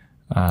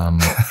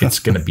 it's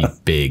going to be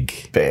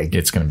big.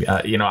 It's going to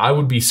be, I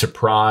would be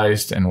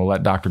surprised, and we'll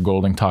let Dr.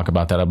 Golding talk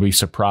about that. I'll be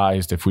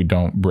surprised if we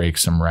don't break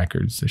some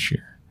records this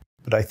year.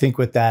 But I think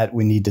with that,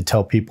 we need to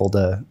tell people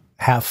to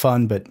have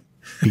fun, but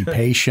be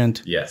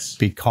patient. Yes.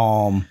 Be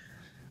calm.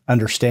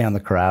 Understand the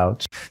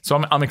crowds.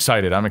 So I'm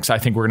excited. I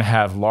think we're going to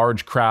have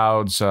large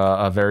crowds,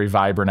 a very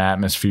vibrant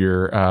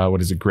atmosphere.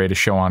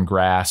 Greatest show on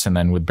grass, and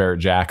then with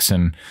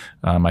Barrett-Jackson,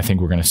 I think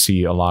we're going to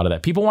see a lot of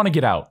that. People want to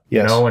get out.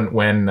 Yes.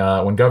 When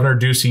Governor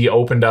Ducey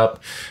opened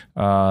up,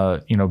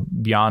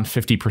 beyond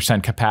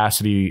 50%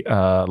 capacity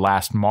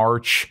last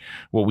March,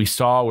 what we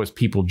saw was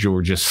people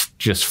were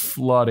just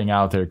flooding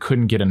out there.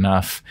 Couldn't get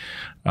enough.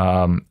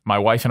 My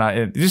wife and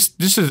I, this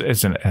is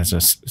as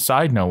a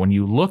side note, when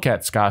you look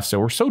at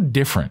Scottsdale, we're so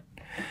different.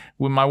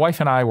 When my wife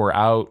and I were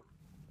out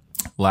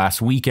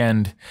last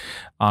weekend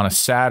on a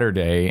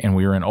Saturday, and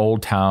we were in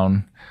Old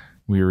Town,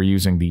 we were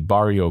using the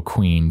Barrio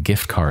Queen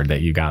gift card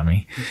that you got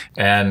me.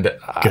 And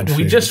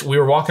we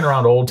were walking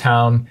around Old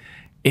Town.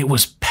 It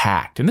was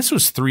packed, and this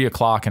was 3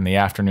 o'clock in the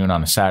afternoon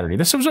on a Saturday.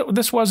 This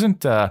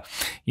wasn't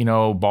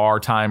bar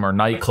time or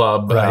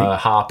nightclub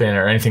hop in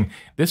or anything.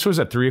 This was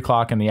at 3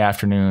 o'clock in the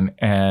afternoon,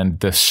 and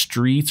the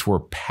streets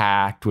were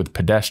packed with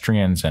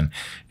pedestrians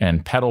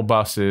and pedal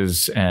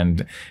buses,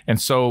 and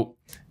so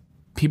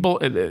people.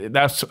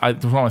 That's one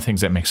of the things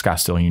that makes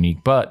Scottsdale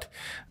unique, but.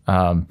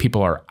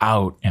 People are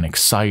out and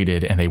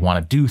excited, and they want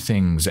to do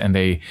things, and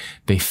they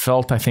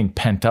felt, I think,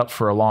 pent up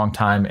for a long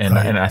time. And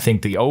I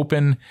think the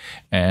Open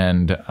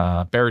and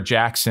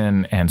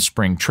Barrett-Jackson and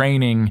spring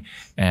training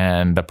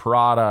and the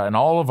Parada and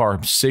all of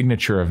our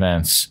signature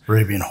events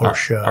Arabian Horse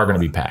Show are going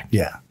to be packed.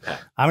 Yeah.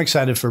 I'm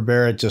excited for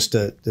Barrett just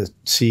to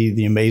see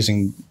the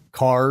amazing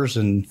cars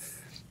and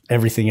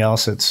everything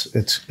else.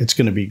 It's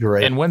going to be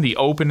great. And when the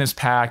Open is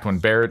packed, when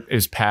Barrett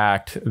is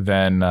packed,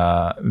 then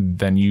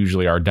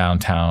usually our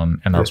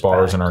downtown and our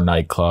bars and our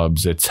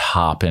nightclubs, it's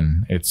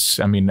hopping.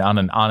 On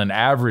an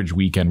average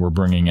weekend, we're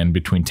bringing in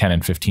between 10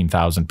 and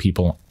 15,000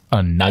 people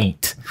a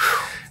night.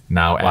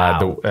 Now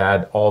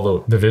add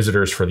all the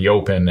visitors for the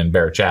Open and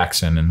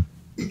Barrett-Jackson and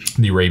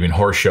the Arabian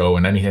Horse Show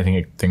and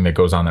anything that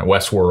goes on at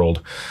Westworld.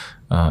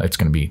 It's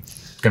going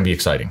to be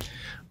exciting.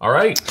 All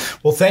right.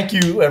 Well, thank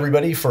you,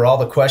 everybody, for all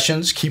the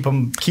questions. Keep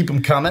them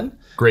coming.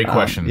 Great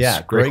questions.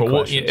 Great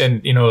questions.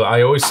 And,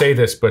 I always say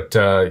this, but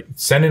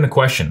send in a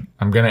question.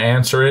 I'm going to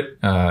answer it.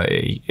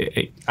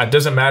 It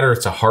doesn't matter.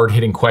 It's a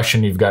hard-hitting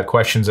question. You've got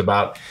questions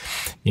about,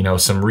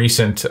 some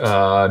recent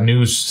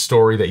news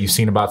story that you've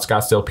seen about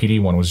Scottsdale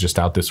PD. One was just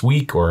out this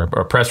week, or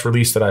a press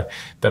release that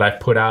I've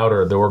put out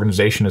or the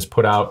organization has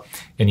put out,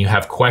 and you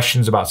have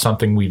questions about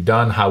something we've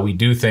done, how we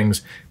do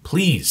things,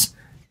 please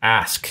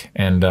ask,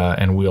 and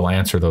we'll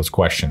answer those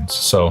questions.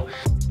 So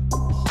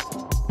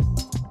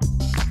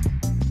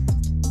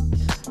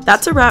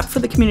that's a wrap for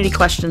the community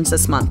questions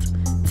this month.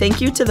 Thank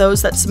you to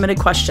those that submitted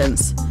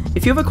questions.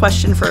 If you have a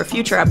question for a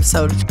future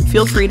episode,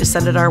 feel free to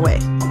send it our way.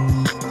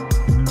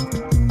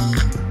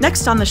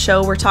 Next on the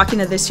show, we're talking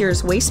to this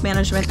year's Waste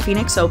Management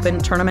Phoenix Open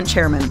tournament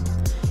chairman.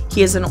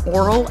 He is an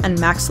oral and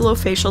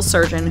maxillofacial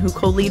surgeon who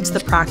co-leads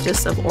the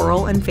practice of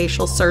oral and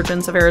facial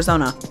surgeons of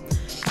Arizona.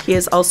 He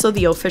is also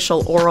the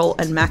official oral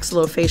and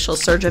maxillofacial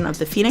surgeon of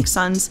the Phoenix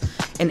Suns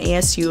and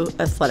ASU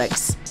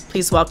Athletics.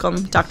 Please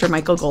welcome Dr.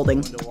 Michael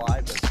Golding.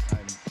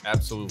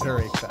 Absolutely.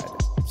 Very excited.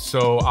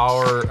 So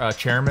our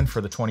chairman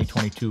for the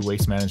 2022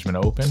 Waste Management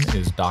Open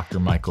is Dr.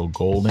 Michael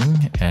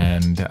Golding,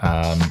 and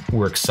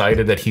we're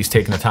excited that he's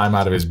taken the time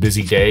out of his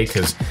busy day,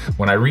 because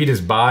when I read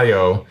his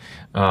bio,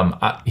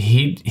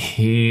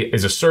 he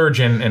is a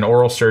surgeon, an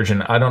oral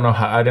surgeon. I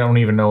don't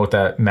even know what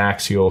that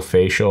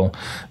maxillofacial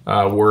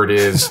word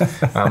is.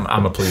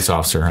 I'm a police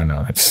officer. I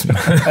know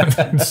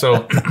that's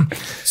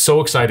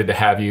so excited to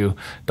have you,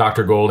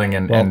 Dr. Golding,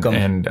 and welcome.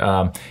 And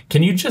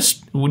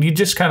would you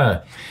just kind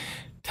of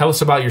tell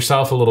us about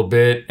yourself a little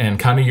bit and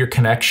kind of your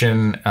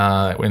connection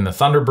in the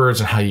Thunderbirds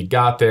and how you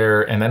got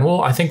there, and then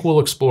I think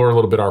we'll explore a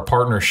little bit our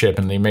partnership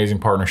and the amazing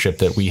partnership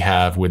that we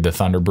have with the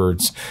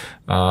Thunderbirds.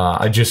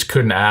 I just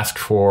couldn't ask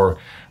for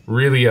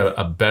really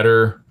a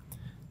better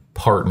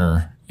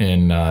partner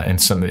in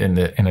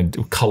a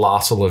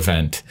colossal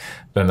event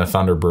than the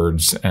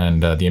Thunderbirds,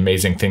 and the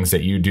amazing things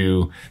that you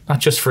do, not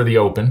just for the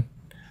Open,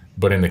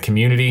 but in the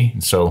community.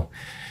 And so,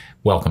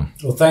 welcome.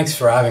 Well, thanks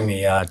for having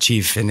me,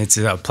 Chief, and it's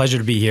a pleasure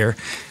to be here,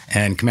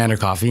 and Commander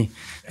Coffee.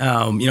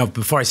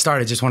 Before I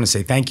start, I just want to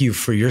say thank you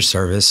for your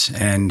service,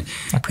 and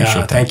I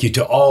appreciate that. Thank you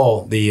to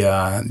all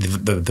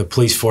the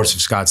police force of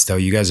Scottsdale.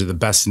 You guys are the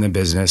best in the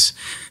business.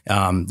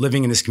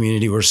 Living in this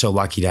community, we're so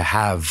lucky to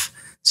have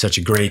such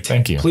a great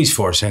police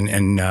force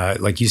and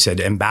like you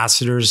said,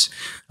 ambassadors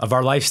of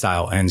our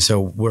lifestyle. And so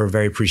we're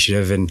very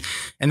appreciative. And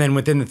then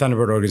within the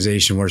Thunderbird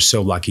organization, we're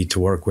so lucky to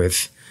work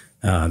with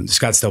the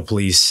Scottsdale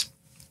Police,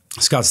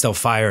 Scottsdale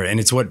Fire,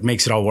 and it's what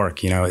makes it all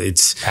work.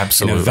 It's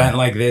absolutely an event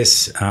like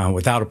this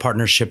without a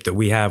partnership that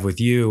we have with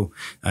you,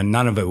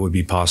 none of it would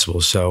be possible.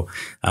 So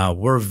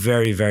we're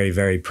very, very,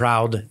 very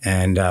proud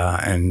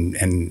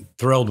and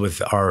thrilled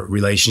with our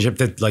relationship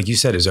that, like you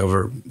said, is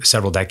over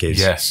several decades.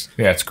 Yes,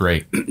 yeah, it's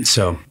great.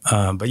 So,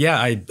 but yeah,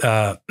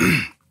 I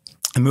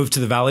moved to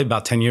the Valley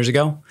about 10 years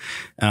ago.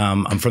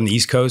 I'm from the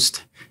East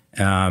Coast.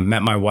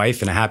 Met my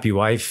wife, and a happy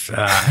wife,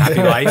 happy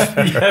life.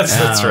 Yes,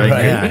 that's right.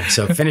 Yeah.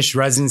 So finished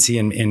residency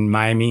in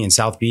Miami and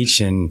South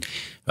Beach, and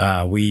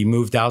we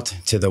moved out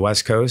to the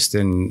West Coast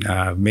and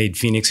made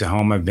Phoenix a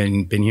home. I've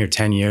been here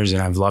 10 years,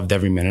 and I've loved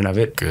every minute of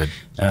it. Good.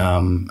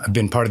 I've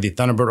been part of the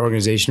Thunderbird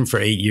organization for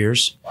 8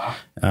 years. Wow.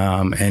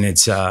 And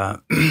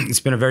it's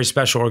been a very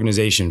special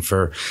organization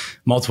for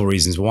multiple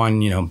reasons.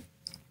 One,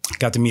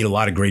 got to meet a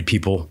lot of great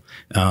people,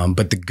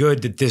 but the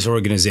good that this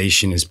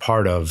organization is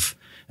part of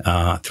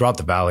throughout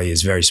the Valley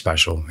is very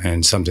special,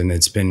 and something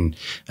that's been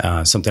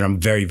something I'm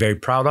very, very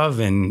proud of,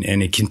 and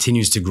it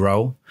continues to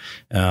grow.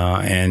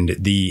 And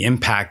the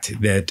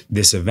impact that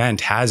this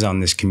event has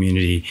on this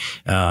community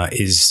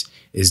is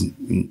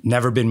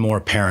never been more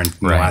apparent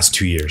in the last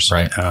 2 years.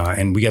 Right.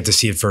 And we got to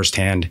see it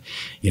firsthand.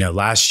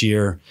 Last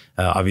year,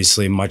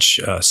 obviously a much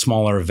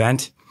smaller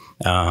event.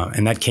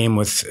 And that came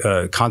with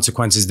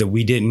consequences that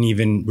we didn't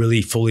even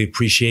really fully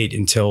appreciate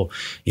until,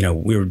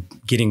 we were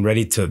getting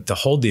ready to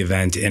hold the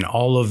event, and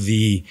all of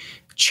the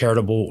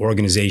charitable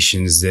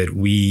organizations that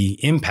we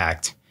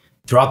impact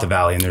throughout the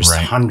Valley, and there's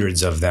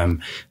hundreds of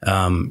them,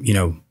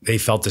 they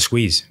felt the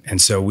squeeze. And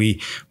so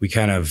we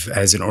kind of,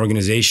 as an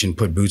organization,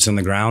 put boots on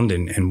the ground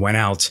and went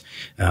out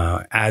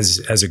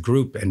as a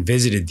group and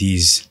visited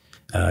these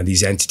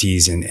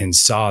entities and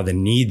saw the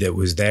need that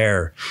was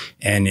there.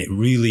 And it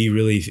really,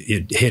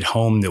 it hit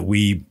home that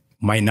we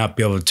might not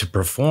be able to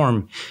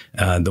perform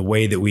the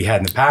way that we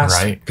had in the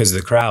past because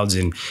of the crowds.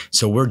 And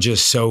so we're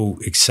just so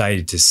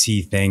excited to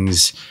see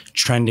things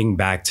trending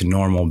back to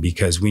normal,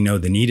 because we know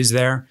the need is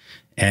there,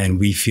 and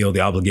we feel the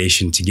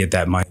obligation to get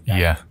that money back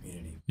to the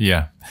community.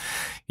 Yeah,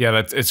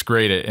 it's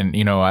great.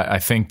 And, I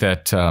think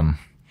that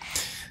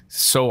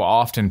so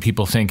often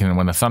people think, and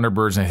when the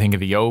Thunderbirds, and they think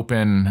of the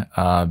Open,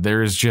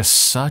 there is just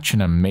such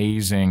an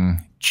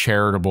amazing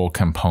charitable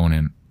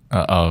component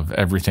of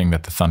everything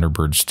that the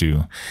Thunderbirds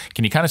do.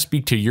 Can you kind of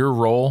speak to your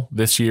role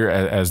this year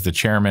as the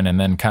chairman, and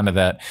then kind of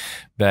that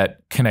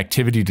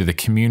connectivity to the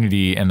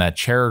community and that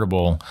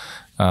charitable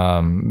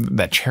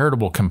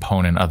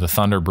component of the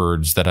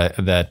Thunderbirds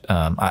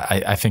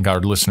that I think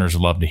our listeners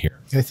love to hear?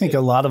 I think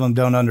a lot of them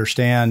don't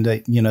understand.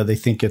 They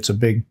think it's a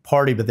big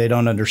party, but they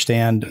don't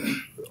understand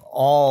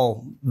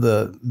all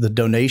the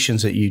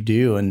donations that you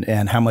do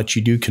and how much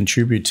you do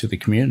contribute to the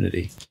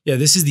community. Yeah,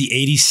 this is the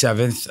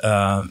 87th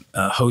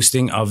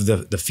hosting of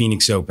the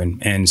Phoenix Open.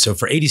 And so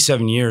for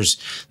 87 years,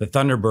 the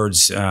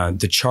Thunderbirds,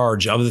 the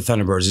charge of the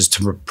Thunderbirds is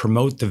to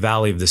promote the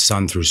Valley of the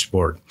Sun through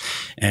sport.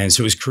 And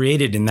so it was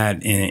created in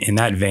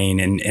that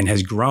vein and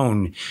has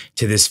grown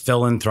to this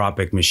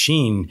philanthropic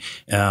machine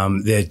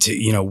that,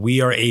 we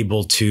are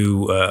able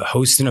to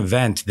host an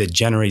event that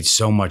generates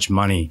so much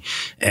money.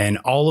 And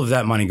all of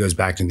that money goes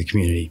back into the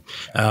community.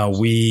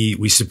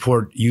 We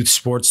support youth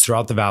sports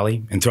throughout the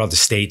Valley and throughout the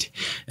state.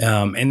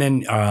 And then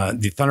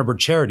the Thunderbird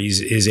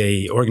Charities is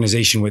a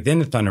organization within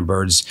the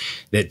Thunderbirds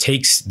that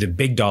takes the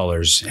big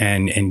dollars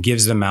and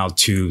gives them out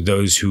to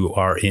those who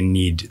are in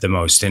need the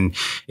most. And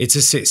it's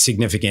a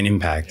significant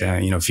impact.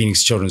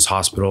 Phoenix Children's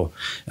Hospital,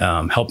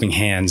 Helping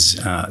Hands,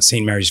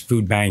 St. Mary's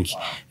Food Bank,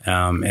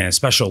 and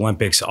Special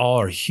Olympics, all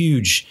are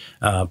huge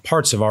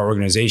parts of our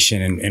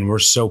organization. And we're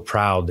so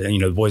proud,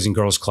 the Boys and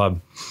Girls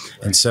Club.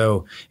 And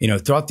so,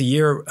 throughout the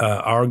year,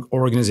 our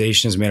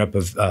organization is made up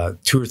of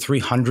 200 or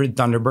 300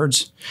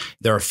 Thunderbirds.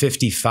 There are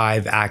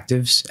 55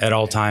 actives at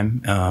all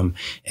time.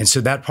 And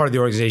so that part of the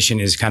organization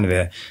is kind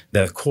of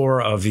the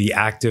core of the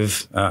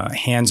active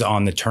hands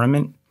on the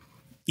tournament.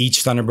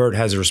 Each Thunderbird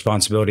has a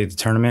responsibility at the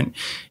tournament.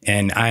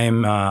 And I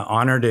am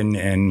honored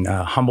and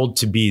humbled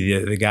to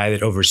be the guy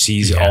that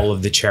oversees all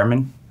of the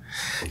chairmen.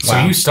 So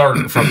you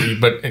started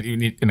but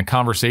in a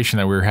conversation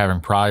that we were having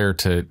prior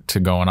to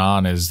going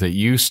on, is that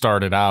you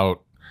started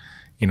out,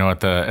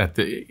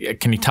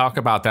 can you talk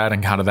about that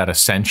and kind of that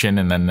ascension,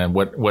 and then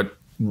what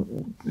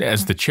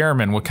as the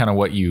chairman,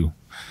 what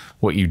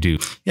you do?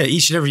 Yeah,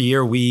 each and every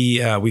year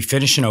we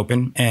finish an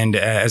Open, and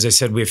as I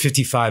said, we have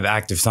 55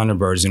 active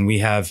Thunderbirds, and we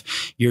have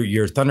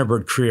your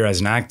Thunderbird career as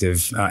an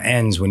active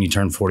ends when you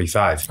turn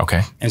 45.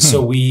 Okay, and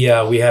so we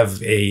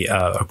have a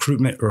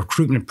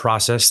recruitment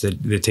process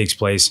that takes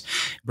place.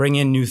 Bring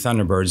in new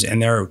Thunderbirds,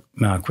 and they're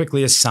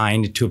quickly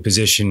assigned to a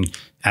position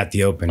at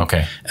the Open.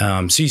 Okay.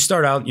 So you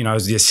start out, I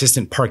was the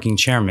assistant parking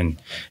chairman,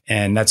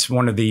 and that's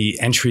one of the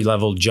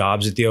entry-level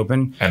jobs at the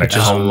Open. And it's a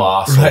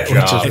colossal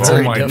job.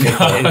 Oh my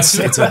God.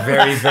 It's a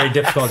very, very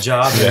difficult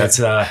job. And it's,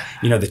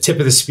 the tip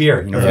of the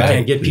spear. If you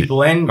can't get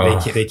people in,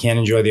 they can't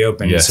enjoy the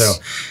Open. Yes. So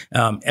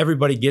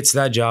everybody gets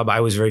that job. I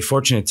was very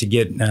fortunate to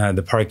get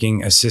the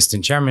parking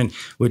assistant chairman,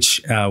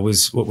 which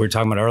was what we were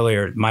talking about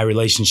earlier. My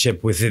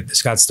relationship with the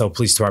Scottsdale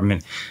Police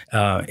Department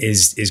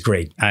is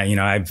great. I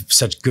have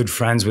such good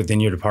friends within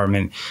your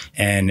department,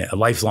 and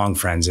lifelong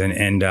friends,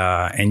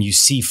 and you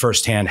see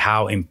firsthand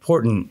how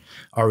important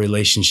our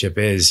relationship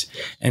is.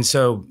 And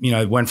so,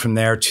 I went from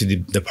there to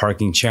the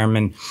parking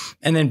chairman,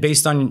 and then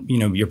based on,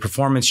 your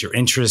performance, your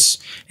interests,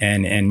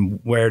 and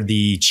where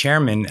the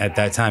chairman at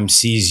that time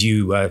sees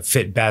you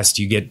fit best,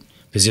 you get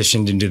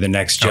positioned into the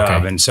next job.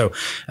 Okay. And so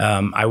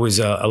I was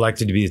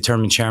elected to be the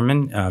term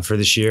chairman for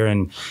this year.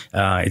 And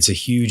it's a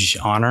huge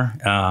honor.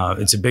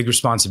 It's a big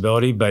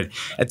responsibility. But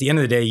at the end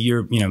of the day,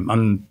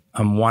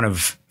 I'm one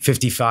of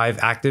 55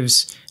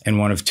 actives and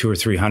one of 200 or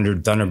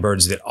 300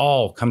 Thunderbirds that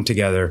all come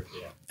together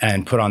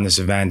and put on this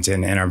event,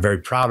 and are very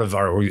proud of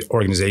our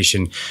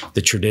organization,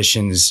 the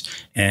traditions,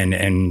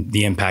 and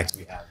the impact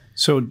we have.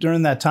 So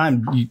during that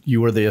time, you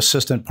were the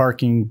assistant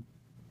parking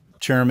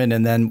chairman,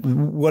 and then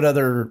what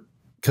other?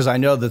 Because I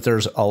know that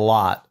there's a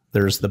lot.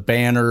 There's the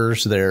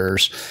banners.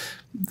 There's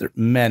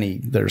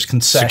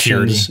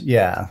concessions.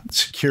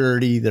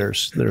 Security.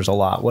 There's a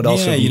lot. What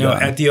else have you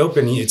done? At the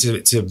Open,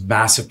 it's a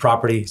massive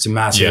property. It's a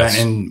massive event.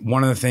 And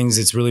one of the things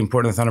that's really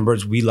important with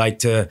Thunderbirds, we like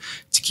to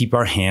keep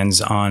our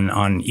hands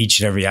on each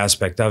and every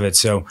aspect of it.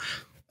 So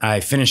I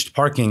finished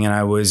parking, and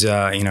I was,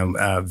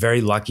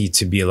 very lucky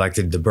to be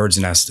elected the Bird's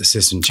Nest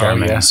assistant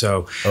chairman.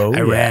 So I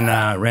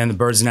ran the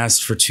Bird's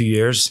Nest for 2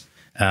 years.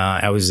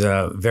 I was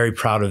very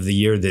proud of the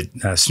year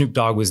that Snoop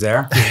Dogg was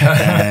there,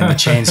 and the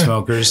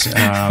Chainsmokers,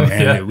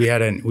 and we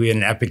had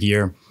an epic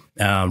year,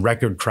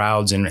 record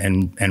crowds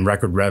and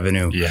record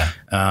revenue.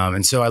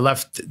 And so I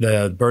left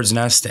the Bird's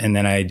Nest, and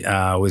then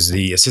I was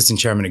the assistant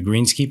chairman at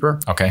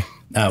Greenskeeper,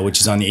 which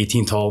is on the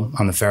 18th hole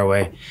on the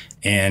fairway.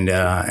 And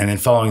then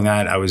following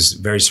that, I was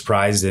very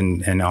surprised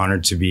and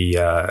honored to be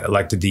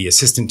elected the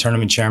assistant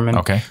tournament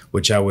chairman,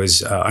 which I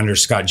was under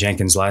Scott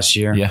Jenkins last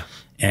year.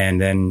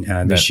 And then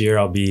this year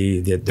I'll be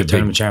the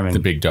tournament chairman. The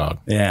big dog.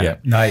 Yeah.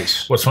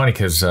 Nice. What's funny,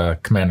 because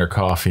Commander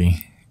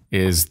Coffee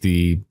is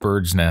the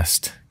Bird's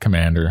Nest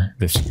commander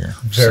this year.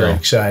 Very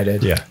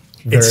excited. Yeah.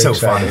 It's so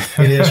fun.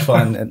 It is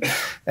fun.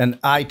 And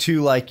I,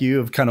 too, like you,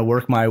 have kind of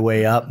worked my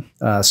way up.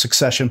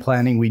 Succession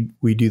planning,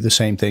 we do the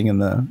same thing in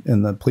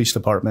the police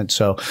department.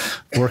 So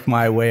worked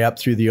my way up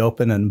through the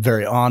Open, and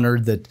very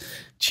honored that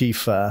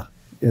Chief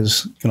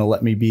is going to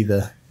let me be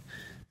the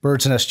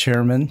Bird's Nest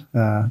chairman.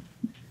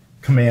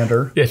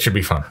 Commander. Yeah, it should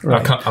be fun.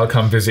 Right. I'll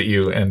come visit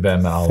you, and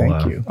then I'll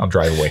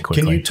drive away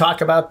quickly. Can you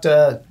talk about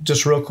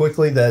just real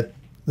quickly the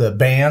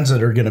bands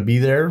that are going to be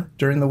there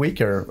during the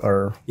week?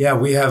 Or yeah,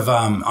 we have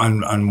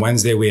on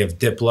Wednesday we have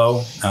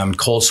Diplo,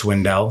 Cole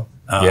Swindell.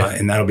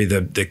 And that'll be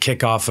the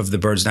kickoff of the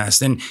Bird's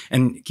Nest. And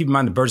keep in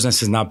mind, the Bird's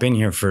Nest has not been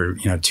here for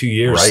 2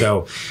 years. Right.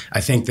 So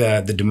I think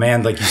the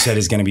demand, like you said,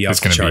 is going to be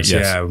off the charts.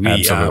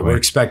 We're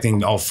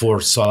expecting all 4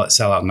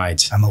 sellout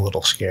nights. I'm a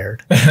little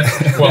scared.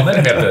 Well,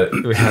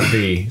 then we have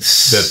the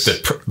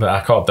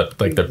I call it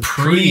the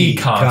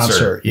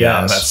pre-concert.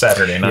 Yeah, that's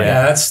Saturday night.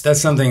 Yeah,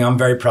 that's something I'm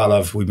very proud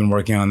of. We've been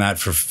working on that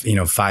for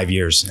 5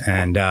 years,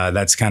 and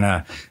that's kind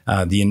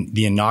of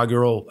the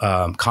inaugural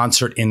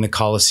concert in the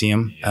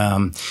Coliseum.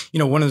 One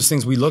of those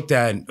things we looked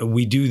at,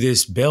 we do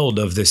this build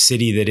of the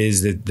city that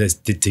is the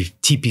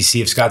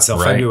TPC of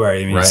Scottsdale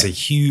February. I mean, it's a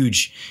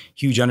huge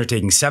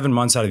undertaking. 7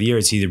 months out of the year,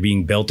 it's either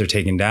being built or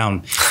taken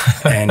down.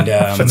 And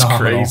that's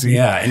crazy.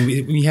 Yeah, and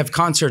we have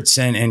concerts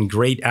and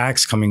great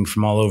acts coming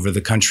from all over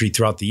the country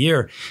throughout the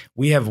year.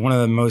 We have one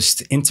of the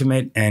most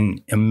intimate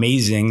and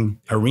amazing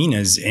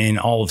arenas in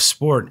all of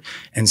sport.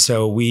 And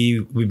so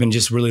we've been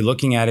just really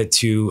looking at it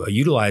to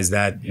utilize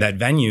that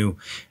venue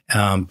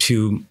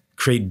to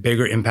create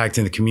bigger impact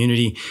in the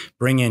community,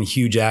 bring in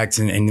huge acts.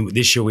 And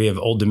this year we have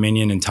Old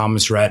Dominion and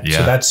Thomas Rhett. Yeah.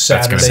 So that's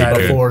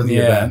Saturday before the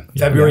event.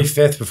 February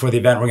 5th before the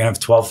event, we're going to have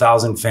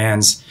 12,000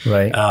 fans.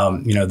 Right.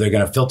 They're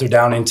going to filter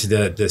down into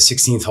the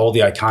 16th hole,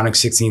 the iconic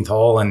 16th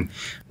hole. And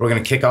we're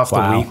going to kick off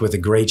the week with a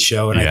great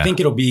show. And I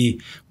think it'll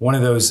be one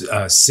of those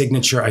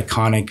signature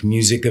iconic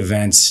music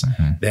events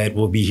that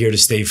will be here to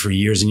stay for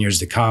years and years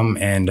to come.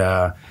 And,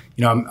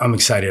 I'm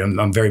excited.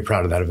 I'm very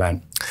proud of that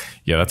event.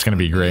 Yeah, that's going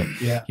to be great.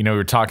 Yeah. We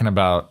were talking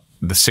about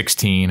the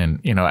 16, and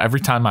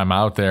every time I'm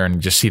out there and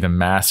just see the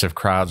massive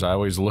crowds, I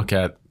always look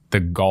at the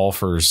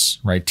golfers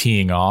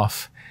teeing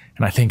off,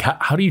 and I think,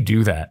 how do you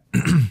do that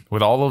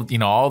with all of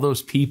all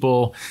those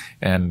people?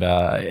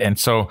 And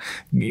so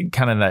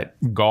kind of that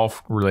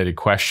golf related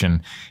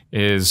question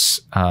is,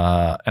 and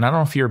I don't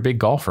know if you're a big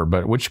golfer,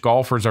 but which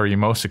golfers are you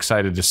most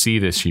excited to see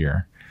this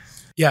year?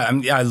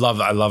 Yeah, I love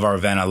our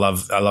event. I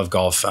love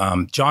golf.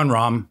 John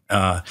Rahm,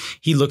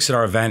 he looks at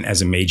our event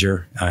as a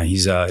major.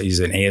 He's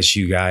an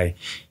ASU guy.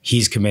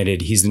 He's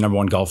committed. He's the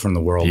 #1 golfer in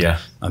the world. Yeah,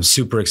 I'm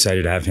super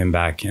excited to have him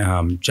back.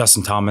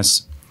 Justin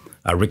Thomas,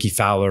 Ricky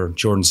Fowler,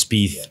 Jordan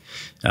Spieth,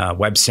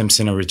 Webb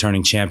Simpson, a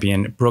returning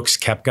champion. Brooks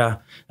Koepka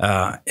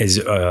is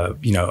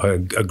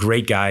a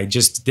great guy.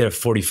 Just did a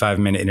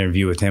 45-minute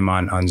interview with him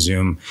on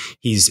Zoom.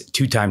 He's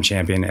two-time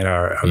champion at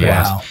our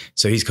event. Wow.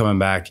 So he's coming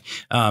back.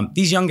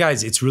 These young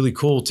guys, it's really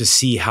cool to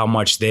see how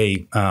much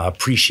they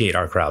appreciate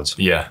our crowds.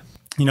 Yeah.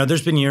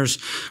 There's been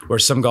years where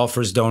some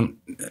golfers don't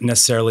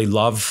necessarily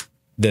love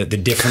the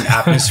different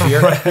atmosphere.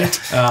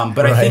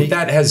 But I think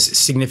that has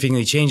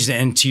significantly changed.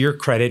 And to your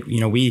credit,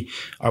 we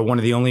are one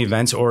of the only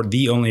events, or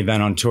the only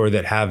event on tour,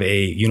 that have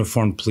a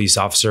uniformed police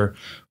officer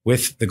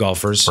with the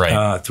golfers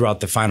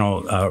throughout the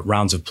final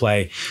rounds of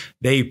play.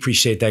 They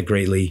appreciate that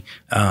greatly.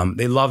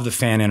 They love the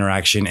fan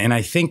interaction. And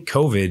I think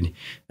COVID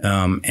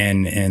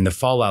and the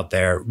fallout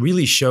there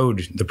really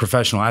showed the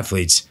professional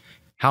athletes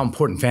how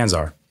important fans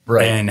are.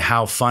 And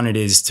how fun it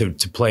is to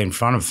play in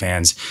front of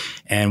fans.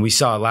 And we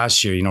saw it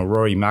last year.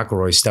 Rory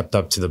McIlroy stepped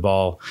up to the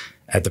ball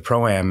at the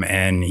Pro-Am,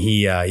 and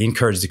he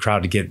encouraged the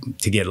crowd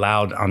to get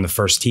loud on the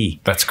first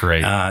tee. That's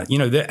great. I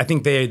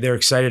think they're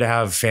excited to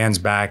have fans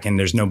back, and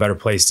there's no better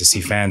place to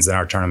see fans than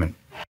our tournament.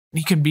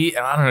 You can be,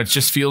 I don't know, it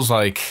just feels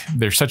like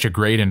there's such a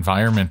great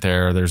environment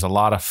there. There's a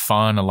lot of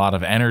fun, a lot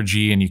of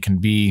energy, and you can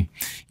be,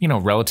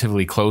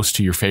 relatively close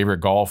to your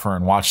favorite golfer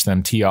and watch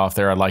them tee off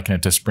there. I liken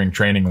it to spring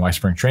training. Why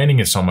spring training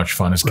is so much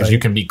fun is because you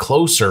can be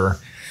closer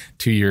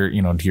to your,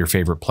 to your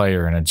favorite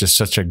player, and it's just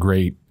such a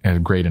great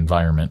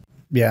environment.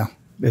 Yeah.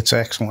 It's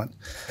excellent.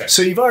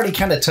 So you've already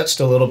kind of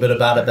touched a little bit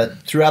about it, but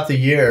throughout the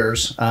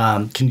years,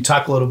 can you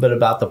talk a little bit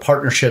about the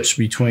partnerships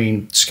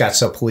between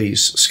Scottsdale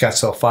Police,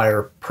 Scottsdale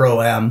Fire,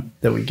 Pro-Am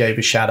that we gave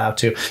a shout out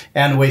to,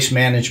 and Waste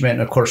Management,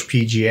 and of course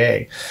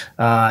PGA,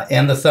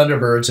 and the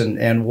Thunderbirds,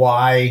 and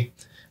why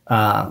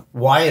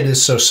it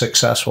is so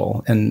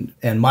successful.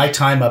 And my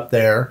time up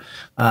there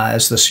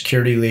as the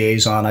security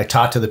liaison, I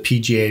talked to the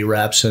PGA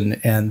reps,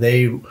 and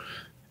they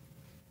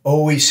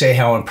always say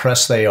how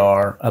impressed they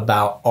are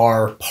about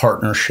our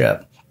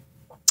partnership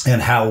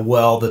and how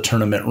well the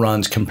tournament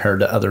runs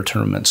compared to other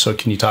tournaments. So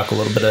can you talk a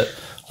little bit about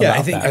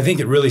that? I think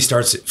it really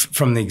starts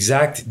from the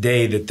exact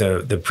day that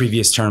the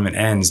previous tournament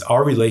ends.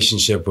 Our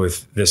relationship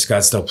with the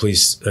Scottsdale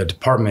Police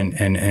Department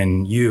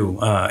and you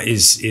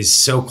is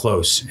so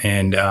close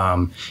and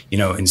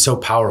and so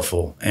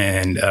powerful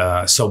and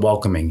so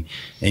welcoming.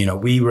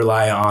 And, we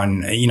rely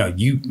on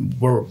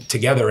we're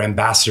together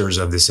ambassadors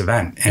of this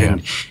event,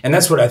 and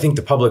that's what I think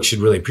the public should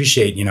really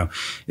appreciate.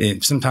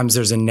 Sometimes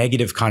there's a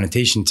negative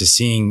connotation to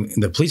seeing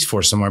the police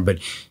force somewhere, but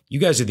you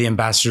guys are the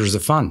ambassadors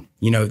of fun.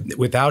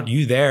 Without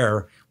you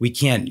there, we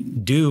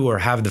can't do or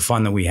have the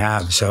fun that we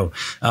have. So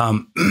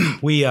I'm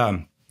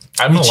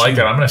going to like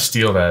that. I'm going to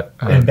steal that.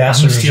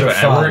 Ambassadors of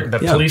fun. The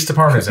police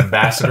department is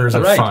ambassadors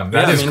of fun.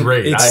 That is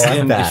great.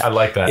 I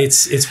like that.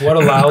 It's what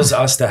allows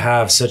us to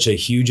have such a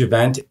huge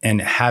event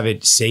and have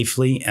it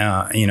safely,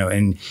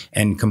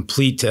 and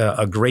complete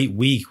a great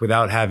week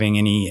without having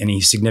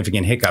any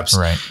significant hiccups.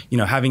 Right.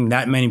 Having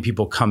that many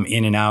people come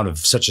in and out of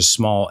such a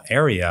small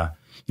area.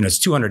 It's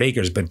 200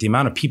 acres, but the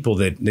amount of people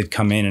that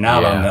come in and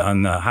out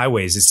on the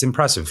highways, it's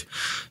impressive.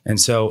 And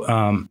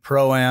so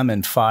Pro-Am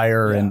and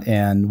Fire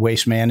and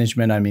Waste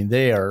Management,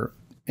 they are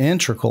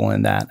integral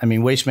in that.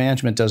 Waste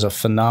Management does a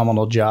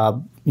phenomenal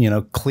job,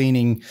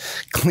 cleaning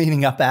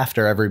up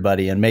after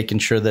everybody and making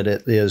sure that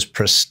it is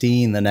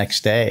pristine the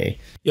next day.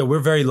 Yeah, we're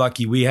very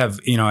lucky. We have,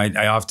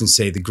 I often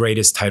say the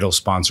greatest title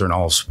sponsor in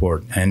all of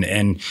sport,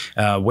 and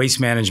Waste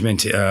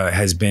Management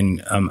has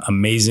been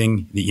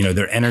amazing.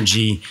 Their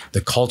energy,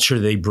 the culture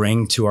they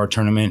bring to our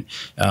tournament,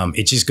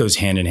 it just goes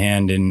hand in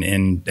hand.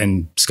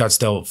 And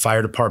Scottsdale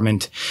Fire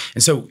Department,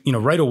 and so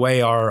right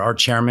away, our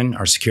chairman,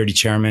 our security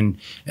chairman,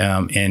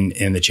 and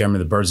the chairman of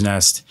the Bird's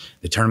Nest,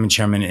 the tournament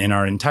chairman, and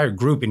our entire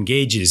group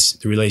engages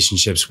the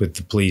relationships with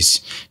the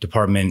police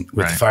department,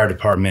 with the fire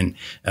department,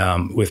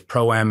 with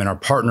Pro-Am and our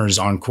partners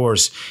on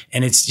course.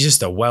 And it's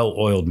just a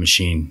well-oiled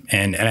machine.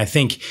 And I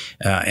think,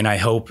 and I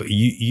hope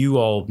you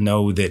all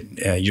know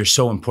that you're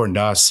so important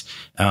to us.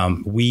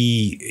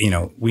 We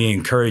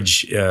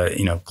encourage,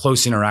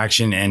 close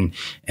interaction,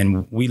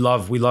 and we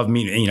love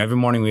meeting. Every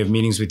morning we have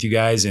meetings with you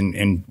guys,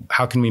 and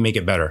how can we make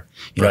it better?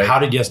 How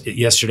did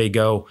yesterday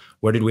go?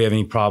 Where did we have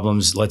any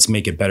problems? Let's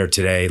make it better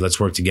today. Let's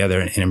work together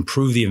and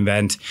improve the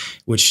event,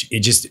 which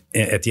it just,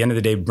 at the end of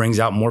the day, brings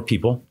out more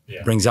people,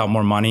 brings out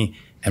more money,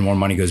 and more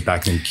money goes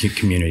back into the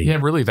community. Yeah,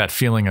 really that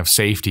feeling of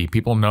safety.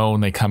 People know when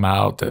they come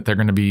out that they're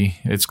going to be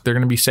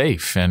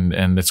safe,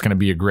 and it's going to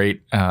be a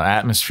great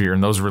atmosphere.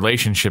 And those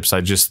relationships, I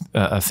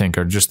think,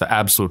 are just the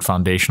absolute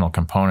foundational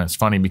components.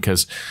 Funny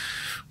because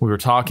we were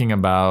talking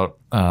about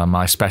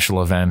my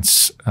special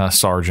events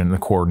sergeant, the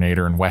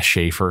coordinator, and Wes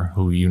Schaefer,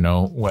 who you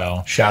know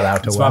well. Shout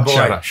out to Wes.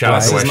 Shout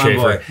out to Wes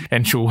Schaefer.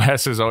 And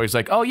Wes is always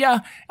like, "Oh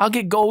yeah, I'll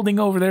get Golding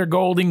over there.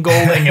 Golding."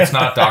 It's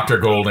not Dr.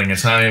 Golding.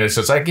 It's not any of this.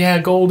 It's like, yeah,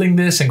 Golding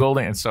this and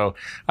Golding. And so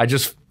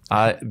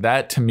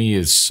that to me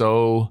is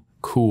so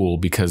cool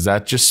because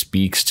that just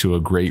speaks to a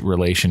great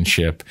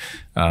relationship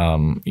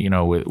you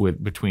know,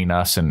 with between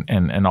us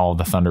and all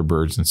the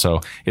Thunderbirds. And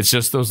so it's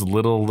just those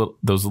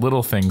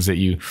little things that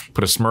you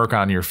put a smirk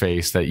on your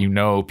face, that you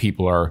know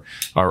people are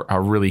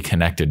really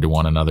connected to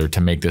one another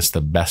to make this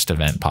the best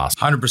event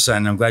possible.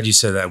 100%. I'm glad you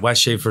said that. Wes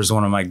Schaefer is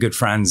one of my good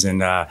friends,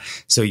 and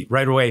so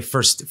right away,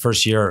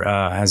 first year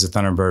as a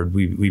Thunderbird,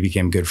 we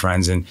became good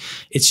friends, and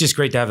it's just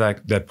great to have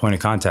that point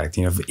of contact.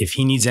 You know, if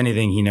he needs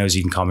anything, he knows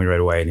he can call me right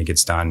away, and it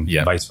gets done.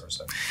 Yeah. Vice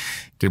versa.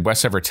 Did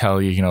Wes ever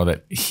tell you, you know,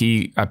 that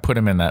I put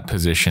him in that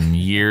position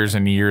years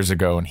and years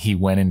ago, and he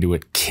went into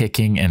it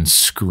kicking and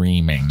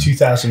screaming.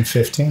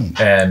 2015.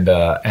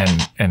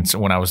 And so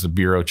when I was the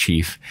bureau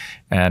chief,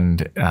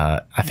 and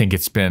I think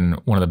it's been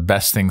one of the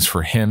best things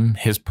for him,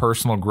 his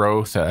personal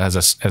growth as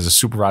a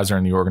supervisor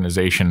in the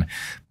organization,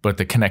 but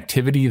the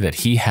connectivity that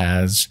he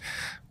has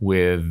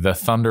with the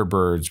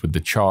Thunderbirds, with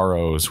the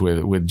Charos,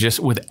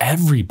 with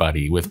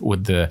everybody,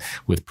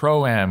 with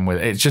Pro-Am,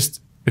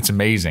 it's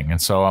amazing.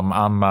 And so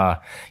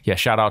yeah,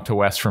 shout out to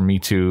Wes from me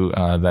too,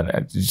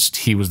 that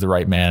he was the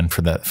right man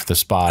for the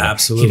spot.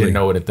 Absolutely. He didn't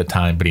know it at the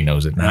time, but he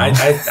knows it now.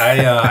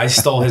 I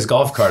stole his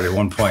golf cart at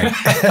one point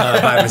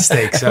by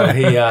mistake. So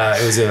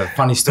it was a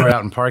funny story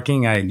out in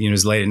parking. It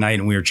was late at night,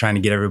 and we were trying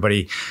to get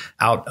everybody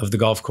out of the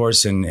golf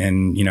course,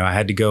 and you know, I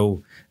had to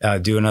go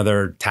do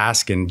another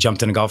task, and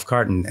jumped in a golf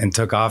cart and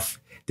took off.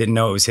 Didn't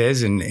know it was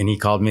his, and he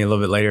called me a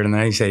little bit later, and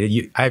then he said,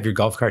 "I have your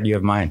golf cart, you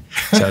have mine."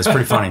 So it's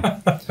pretty funny.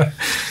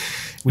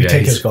 We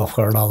take his golf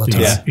cart all the time.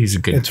 Yeah, he's a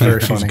good. It's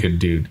very funny. He's a good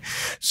dude.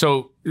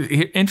 So,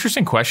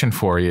 interesting question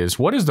for you is: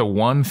 what is the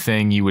one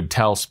thing you would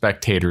tell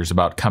spectators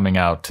about coming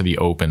out to the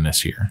Open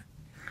this year?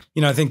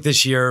 You know, I think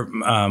this year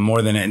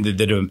more than the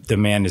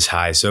demand is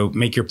high. So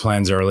make your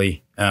plans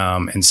early,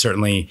 and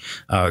certainly,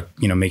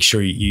 you know, make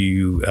sure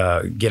you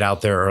get out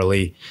there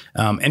early,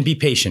 and be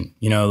patient.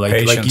 You know,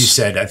 like you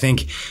said, I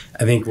think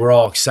we're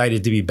all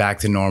excited to be back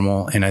to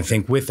normal, and I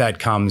think with that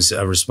comes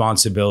a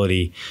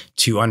responsibility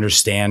to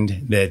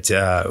understand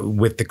that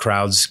with the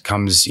crowds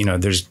comes, you know,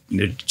 there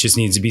just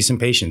needs to be some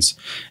patience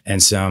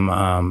and some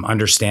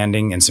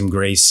understanding and some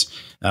grace.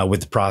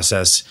 With the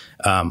process,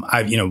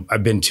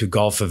 I've been to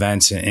golf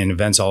events and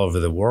events all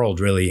over the world,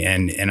 really,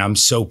 and I'm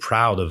so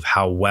proud of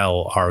how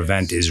well our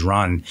event is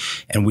run,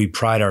 and we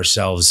pride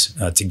ourselves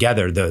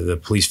together, the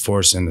police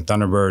force and the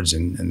Thunderbirds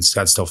and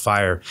Scottsdale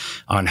Fire,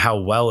 on how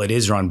well it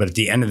is run. But at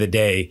the end of the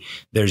day,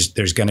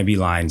 there's going to be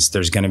lines,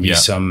 there's going to be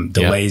some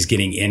delays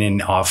getting in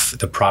and off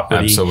the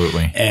property,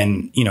 absolutely,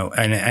 and you know,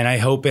 and I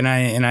hope and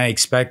I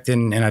expect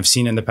and I've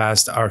seen in the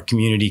past our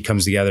community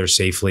comes together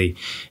safely,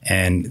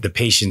 and the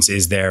patience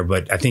is there,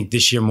 but I think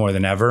this year more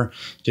than ever,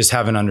 just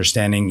have an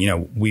understanding. You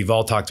know, we've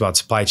all talked about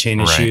supply chain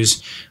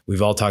issues.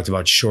 We've all talked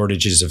about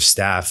shortages of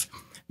staff,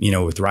 you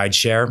know, with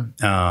rideshare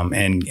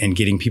and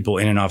getting people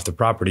in and off the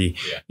property.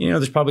 Yeah. You know,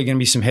 there's probably going to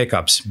be some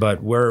hiccups,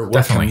 but we're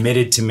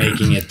committed to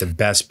making it the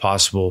best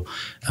possible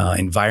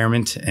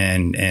environment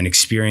and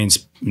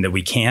experience that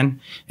we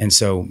can. And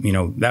so, you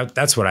know,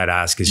 that's what I'd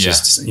ask is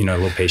just, you know, a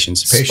little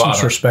patience.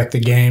 Patience, respect the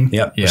game.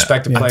 Yep. Yeah.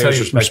 Respect the players,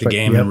 respect the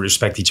game, and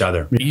respect each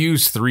other. You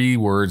use three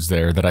words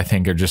there that I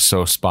think are just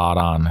so spot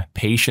on: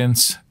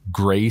 patience,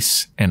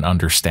 grace, and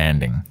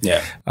understanding.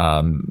 Yeah.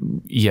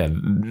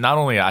 Not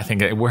only I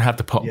think we'll have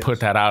to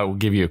put that out. We'll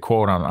give you a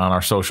quote on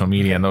our social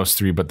media and those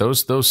three, but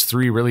those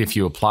three really, if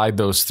you applied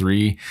those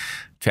three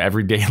to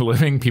everyday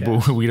living,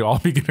 we'd all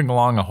be getting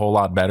along a whole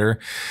lot better.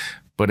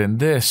 But in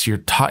this,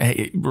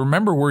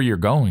 remember where you're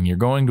going. You're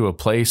going to a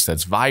place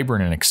that's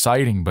vibrant and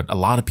exciting, but a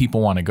lot of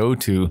people want to go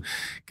to.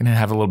 Going to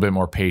have a little bit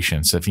more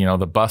patience. If you know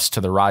the bus to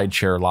the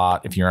rideshare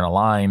lot, if you're in a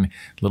line,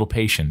 a little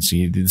patience.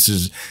 We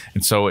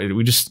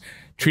just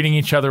treating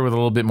each other with a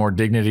little bit more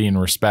dignity and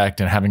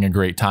respect, and having a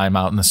great time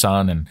out in the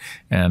sun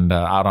and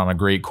out on a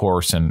great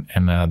course and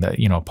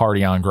you know,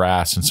 party on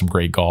grass and some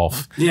great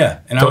golf. Yeah,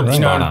 and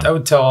I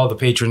would tell all the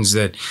patrons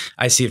that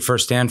I see it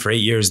firsthand for 8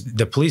 years.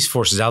 The police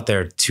force is out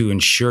there to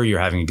ensure you're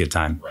having a good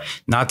time,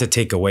 not to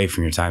take away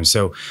from your time.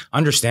 So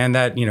understand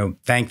that, you know,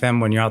 thank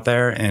them when you're out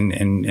there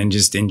and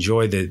just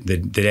enjoy the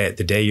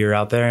day you're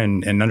out there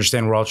and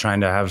understand we're all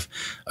trying to have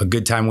a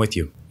good time with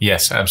you.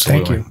 Yes,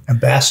 absolutely. Thank you.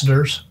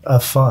 Ambassadors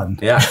of fun.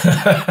 Yeah.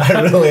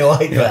 I really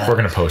like that. We're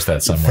going to post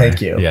that somewhere. Thank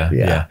you.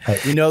 Yeah.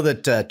 You know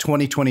that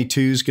 2022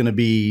 is going to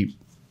be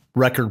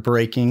record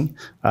breaking.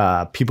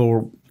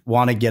 People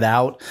want to get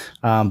out,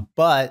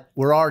 but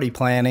we're already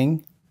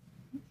planning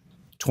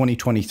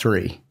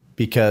 2023.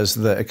 Because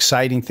the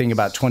exciting thing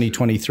about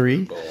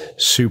 2023,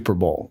 Super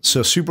Bowl.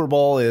 So Super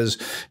Bowl is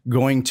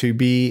going to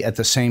be at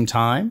the same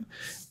time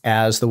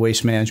as the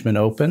Waste Management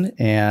Open.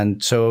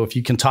 And so if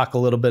you can talk a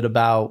little bit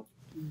about,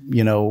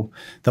 you know,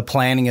 the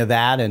planning of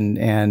that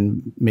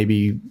and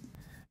maybe.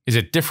 Is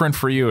it different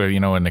for you, you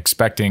know, in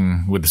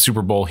expecting with the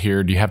Super Bowl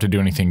here? Do you have to do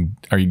anything?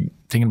 Are you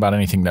thinking about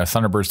anything, the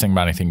Thunderbirds thinking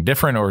about anything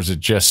different, or is it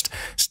just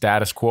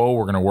status quo?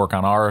 We're going to work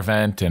on our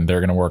event and they're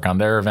going to work on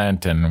their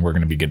event and we're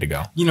going to be good to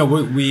go. You know,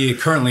 we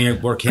currently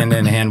work hand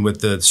in hand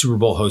with the Super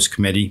Bowl host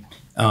committee.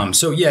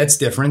 So yeah, it's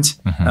different.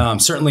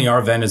 Certainly our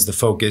event is the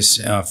focus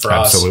for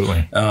us.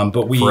 Absolutely. But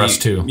for us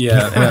too.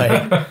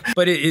 Yeah.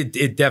 But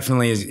it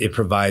definitely is, it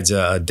provides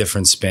a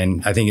different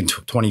spin. I think in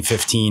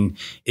 2015,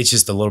 it's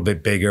just a little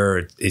bit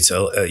bigger. It's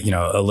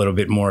a little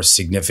bit more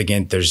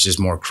significant. There's just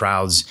more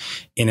crowds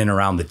in and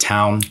around the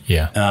town.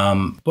 Yeah.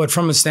 But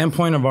from a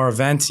standpoint of our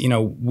event, you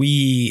know,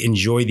 we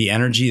enjoy the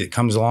energy that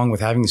comes along with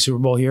having the Super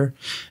Bowl here.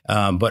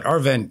 But our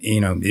event,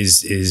 you know,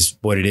 is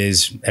what it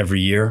is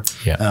every year.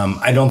 Yeah.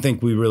 I don't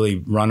think we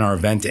really run our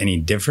event any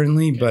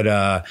differently, but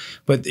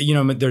you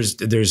know,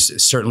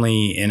 there's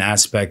certainly an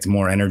aspect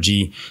more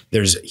energy.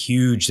 There's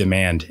huge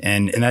demand,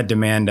 and that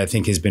demand I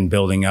think has been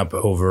building up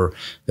over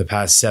the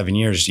past 7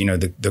 years. You know,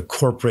 the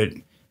corporate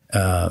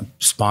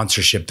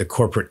sponsorship, the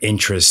corporate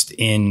interest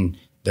in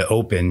the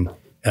Open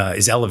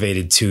is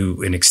elevated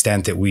to an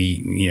extent that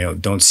we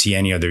don't see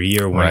any other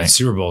year when it's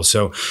Super Bowl.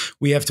 So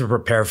we have to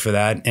prepare for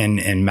that and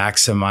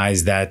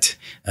maximize that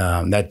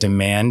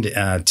demand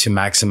to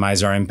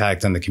maximize our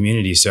impact on the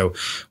community. So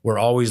we're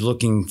always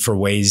looking for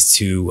ways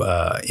to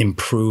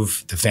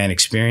improve the fan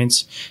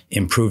experience,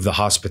 improve the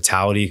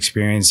hospitality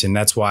experience, and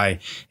that's why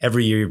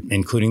every year,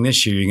 including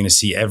this year, you're going to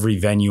see every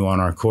venue on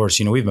our course.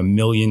 You know, we have 1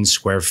 million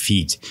square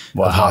feet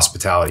of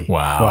hospitality.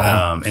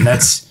 Wow. And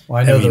that's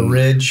Well, I know the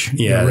Ridge.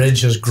 Yeah. The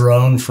Ridge has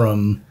grown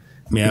from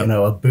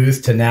a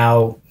booth to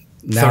now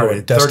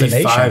a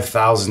destination.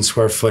 35,000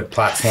 square foot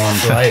platform,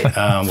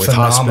 with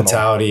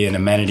hospitality and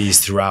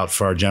amenities throughout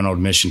for our general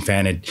admission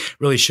fan. It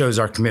really shows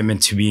our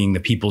commitment to being the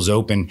people's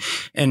Open.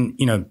 And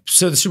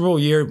so the Super Bowl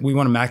year, we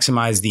want to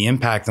maximize the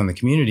impact on the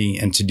community,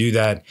 and to do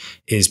that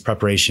is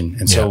preparation.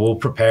 And so we'll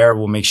prepare.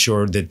 We'll make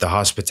sure that the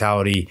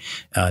hospitality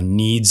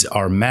needs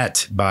are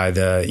met by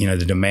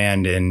the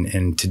demand,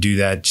 and to do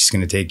that, just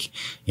going to take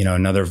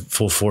another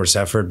full force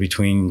effort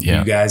between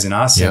you guys and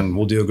us, and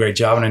we'll do a great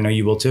job, and I know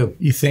you will too.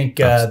 You think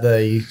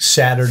the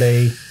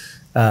Saturday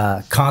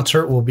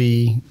concert will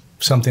be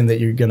something that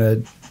you're going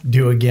to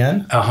do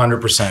again?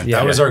 100%.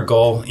 That was our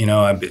goal.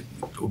 I've been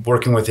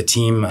working with a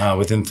team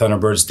within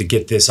Thunderbirds to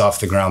get this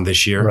off the ground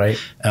this year.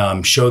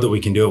 Show that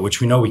we can do it,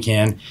 which we know we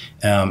can.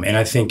 And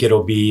I think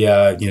it'll be,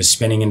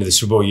 spinning into the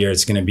Super Bowl year.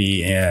 It's going to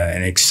be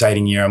an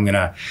exciting year.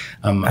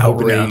 I'm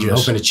hoping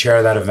to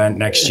chair that event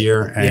next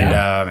year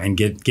and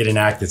get an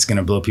act that's going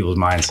to blow people's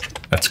minds.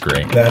 That's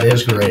great. That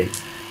is great.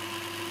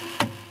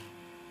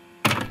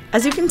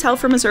 As you can tell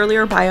from his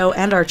earlier bio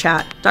and our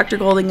chat, Dr.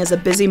 Golding is a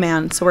busy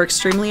man, so we're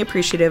extremely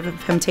appreciative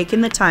of him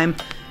taking the time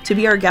to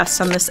be our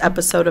guest on this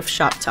episode of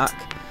Shop Talk.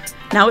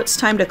 Now it's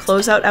time to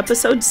close out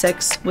episode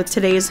 6 with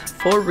today's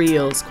For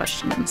Reals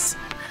questions.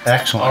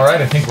 Excellent. All right,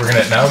 I think you're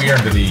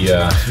into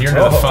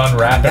the fun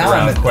rapid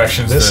round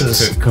questions. This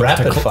is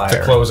rapid fire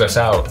to close us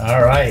out.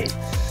 All right.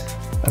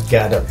 I've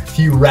got a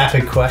few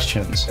rapid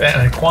questions.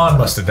 And Quan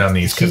must have done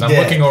these, because I'm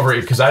looking over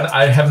it, because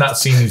I have not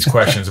seen these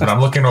questions, but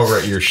I'm looking over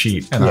at your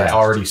sheet, and I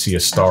already see a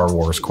Star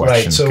Wars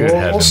question. Right, so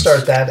we'll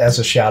start that as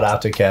a shout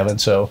out to Kevin.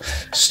 So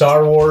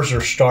Star Wars or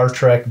Star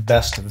Trek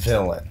best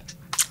villain?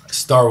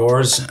 Star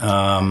Wars. It's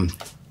got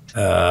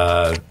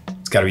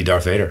to be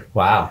Darth Vader.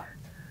 Wow.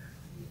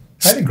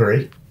 I'd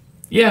agree.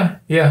 Yeah.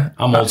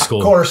 I'm old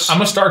school. Of course.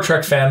 I'm a Star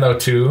Trek fan, though,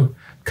 too.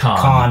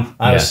 Khan.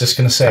 I was just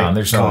going to say Khan.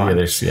 There's Khan. no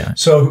others. Yeah.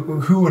 So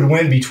who would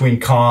win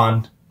between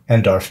Khan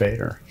and Darth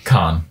Vader?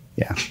 Khan.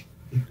 Yeah.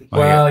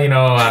 Well, I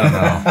don't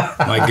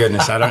know. My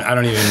goodness, I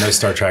don't even know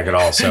Star Trek at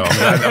all. So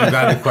I'm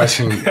glad the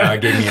question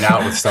gave me an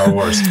out with Star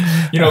Wars.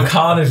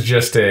 Khan is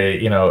just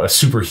a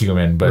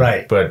superhuman,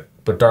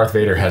 but Darth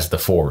Vader has the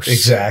Force.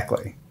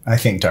 Exactly. I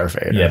think Darth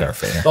Vader. Yeah, Darth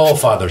Vader. The whole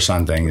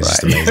father-son thing is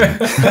just amazing.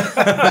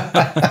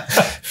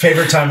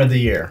 Favorite time of the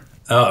year?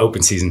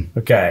 Open season.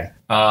 Okay.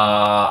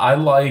 I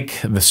like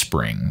the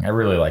spring. I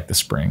really like the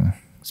spring,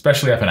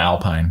 especially up in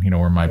Alpine.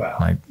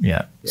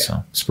 Where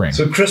so spring.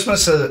 So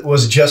Christmas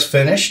was just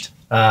finished.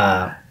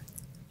 I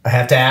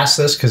have to ask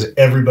this because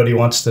everybody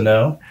wants to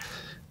know: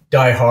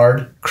 Die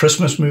Hard,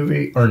 Christmas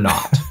movie or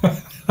not?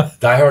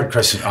 Die Hard,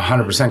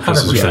 100%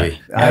 Christmas movie.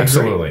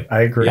 Absolutely.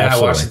 I agree. Yeah, I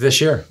watched it this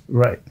year.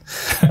 Right.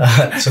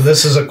 So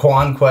this is a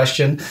Quan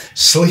question.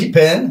 Sleep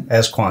in,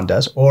 as Quan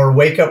does, or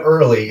wake up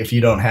early if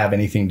you don't have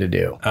anything to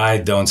do? I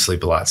don't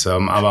sleep a lot, so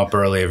I'm up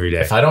early every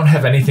day. If I don't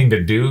have anything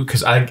to do,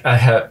 because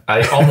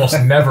I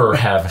almost never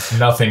have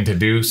nothing to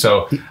do,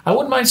 so I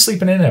wouldn't mind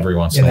sleeping in every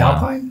once in a while.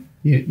 Alpine?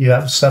 You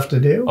have stuff to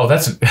do? Oh,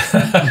 that's... You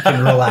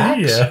can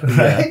relax.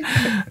 Right?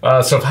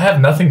 So if I have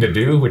nothing to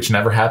do, which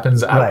never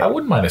happens, I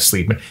wouldn't mind a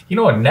sleep.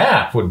 A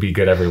nap would be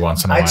good every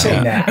once in a while. I'd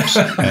say naps.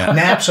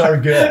 Naps are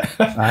good.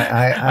 I'm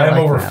like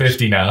over naps.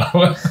 50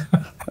 now.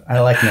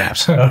 I like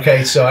naps.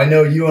 Okay, so I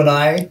know you and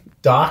I,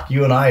 Doc,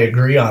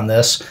 agree on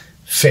this.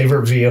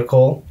 Favorite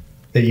vehicle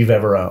that you've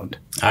ever owned?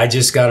 I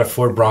just got a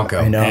Ford Bronco.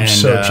 I know, I'm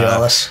so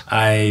jealous.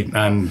 I'm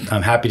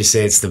happy to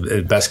say it's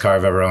the best car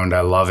I've ever owned.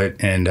 I love it,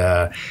 and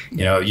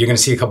you know, you're going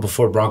to see a couple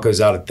Ford Broncos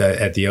out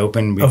at the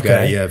Open. We've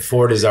got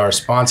Ford is our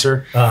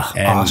sponsor,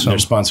 and awesome. They're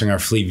sponsoring our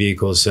fleet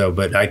vehicles. So,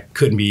 but I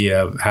couldn't be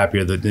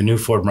happier. The new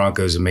Ford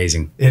Bronco is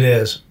amazing. It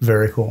is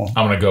very cool.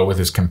 I'm going to go with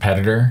his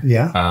competitor.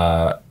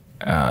 Yeah,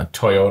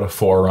 Toyota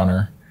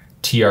 4Runner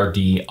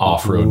TRD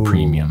Off-Road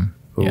Premium.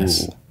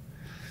 Yes.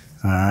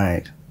 All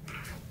right.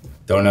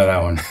 Don't know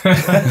that one.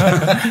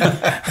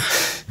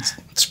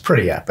 It's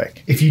pretty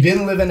epic. If you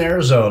didn't live in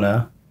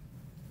Arizona,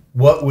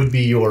 what would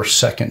be your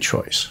second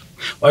choice?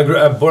 Well,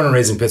 I'm born and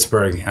raised in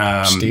Pittsburgh.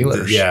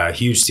 Steelers. Yeah,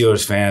 huge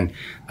Steelers fan.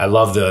 I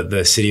love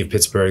the city of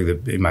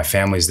Pittsburgh. My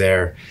family's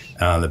there.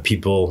 The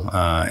people,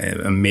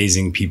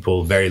 amazing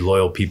people, very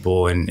loyal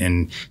people.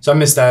 And so I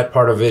miss that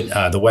part of it.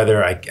 The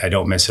weather, I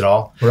don't miss at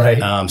all.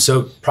 Right.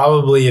 So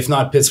probably, if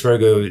not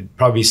Pittsburgh, it would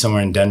probably be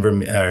somewhere in Denver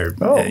or,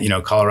 you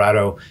know,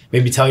 Colorado.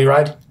 Maybe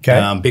Telluride.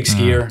 Okay. Big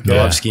skier. I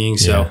love skiing.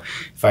 So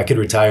if I could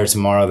retire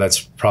tomorrow, that's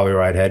probably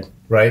where I'd head.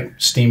 Right.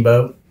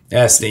 Steamboat.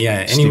 Yes.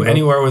 Yeah.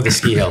 Anywhere with a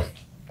ski hill.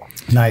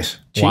 Nice.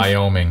 Chief?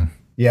 Wyoming.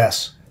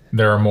 Yes.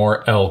 There are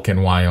more elk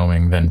in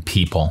Wyoming than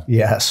people.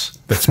 Yes.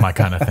 That's my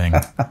kind of thing.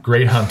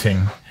 Great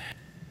hunting.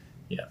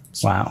 Yeah.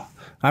 Wow.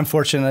 I'm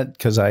fortunate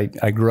because I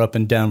grew up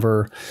in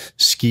Denver,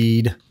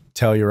 skied,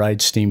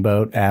 Telluride,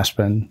 Steamboat,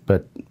 Aspen,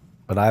 but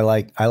I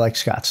like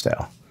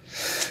Scottsdale.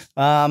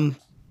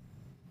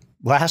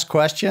 Last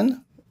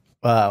question.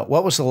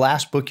 What was the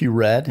last book you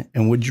read,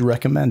 and would you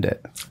recommend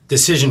it?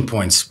 Decision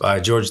Points by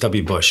George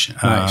W. Bush.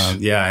 Nice.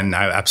 Yeah, and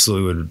I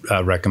absolutely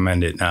would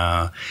recommend it.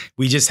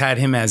 We just had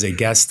him as a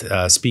guest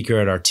speaker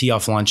at our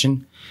tee-off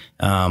luncheon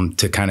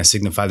to kind of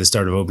signify the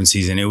start of open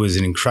season. It was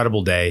an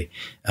incredible day.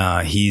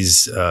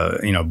 He's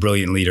you know,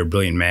 brilliant leader,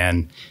 brilliant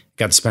man.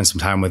 Got to spend some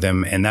time with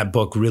him, and that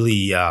book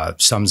really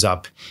sums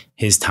up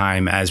his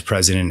time as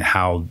president,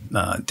 how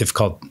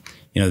difficult,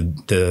 you know,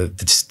 the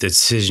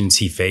decisions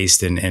he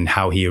faced and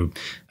how he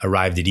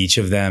arrived at each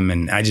of them.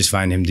 And I just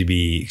find him to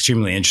be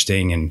extremely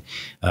interesting and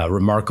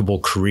remarkable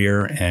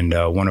career and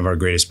one of our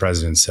greatest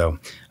presidents. So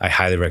I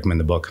highly recommend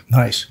the book.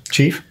 Nice.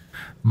 Chief?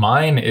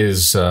 Mine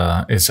is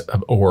a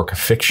work of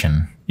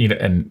fiction. You know,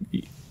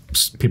 and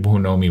people who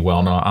know me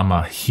well know I'm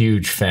a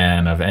huge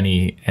fan of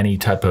any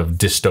type of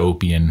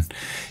dystopian,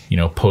 you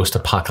know,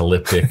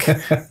 post-apocalyptic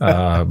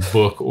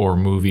book or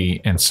movie.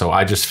 And so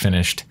I just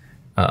finished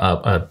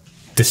a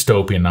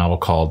dystopian novel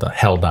called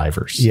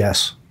Helldivers.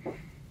 Yes.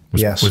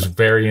 Was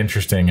very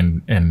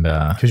interesting and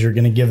because you're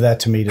going to give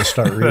that to me to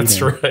start reading.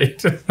 That's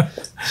right.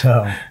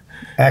 So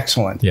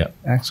excellent. Yeah.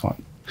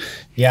 Excellent.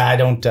 Yeah, I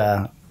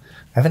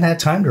haven't had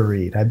time to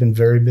read. I've been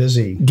very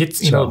busy.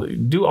 You know,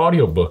 do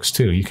audiobooks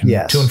too. You can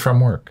to and from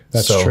work.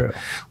 That's true.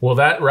 Well,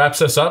 that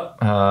wraps us up.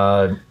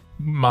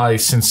 My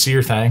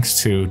sincere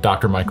thanks to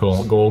Dr.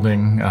 Michael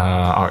Golding.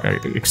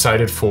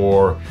 Excited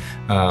for,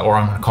 or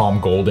I'm going to call him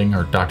Golding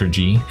or Dr.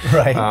 G.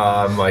 Right.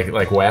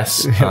 Like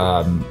Wes.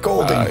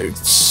 Golding.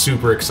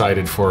 Super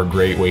excited for a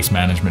great Waste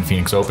Management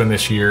Phoenix Open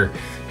this year.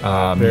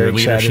 Your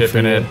leadership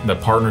in it, the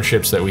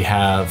partnerships that we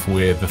have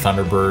with the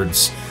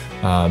Thunderbirds,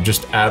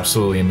 just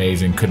absolutely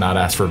amazing. Could not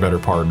ask for better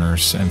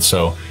partners. And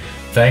so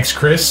thanks,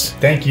 Chris.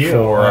 Thank you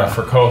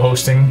for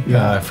co-hosting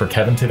for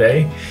Kevin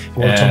today.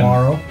 Or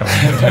tomorrow.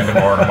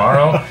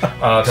 tomorrow.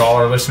 To all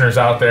our listeners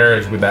out there,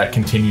 as that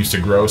continues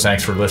to grow,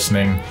 thanks for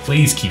listening.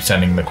 Please keep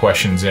sending the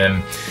questions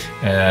in.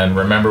 And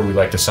remember, we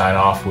like to sign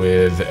off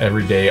with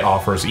every day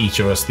offers each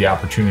of us the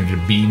opportunity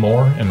to be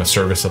more in the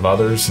service of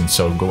others. And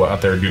so go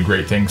out there, do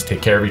great things,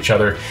 take care of each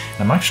other. And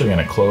I'm actually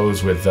going to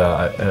close with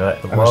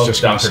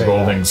Dr.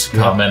 Golding's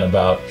comment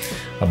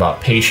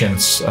about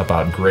patience,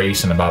 about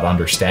grace, and about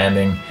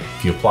understanding.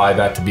 If you apply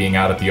that to being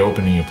out at the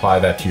open and you apply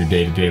that to your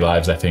day-to-day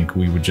lives, I think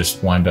we would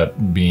just wind up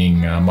being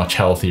much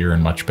healthier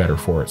and much better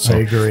for it. So I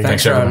agree.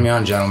 Thanks for having me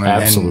on, gentlemen.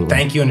 Absolutely. And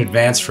thank you in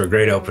advance for a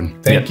great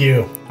open. Thank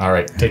you. All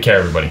right. Take care,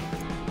 everybody.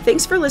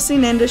 Thanks for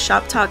listening in to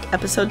Shop Talk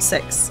Episode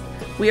 6.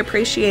 We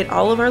appreciate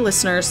all of our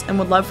listeners and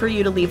would love for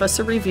you to leave us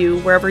a review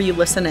wherever you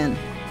listen in.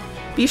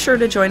 Be sure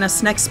to join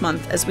us next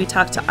month as we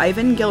talk to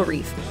Ivan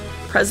Gilreath,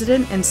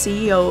 President and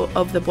CEO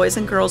of the Boys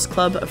and Girls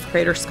Club of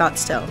Greater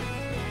Scottsdale.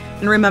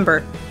 And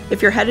remember,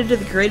 if you're headed to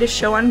the greatest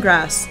show on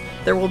grass,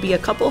 there will be a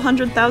couple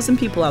 100,000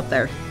 people out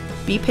there.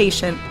 Be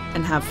patient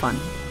and have fun.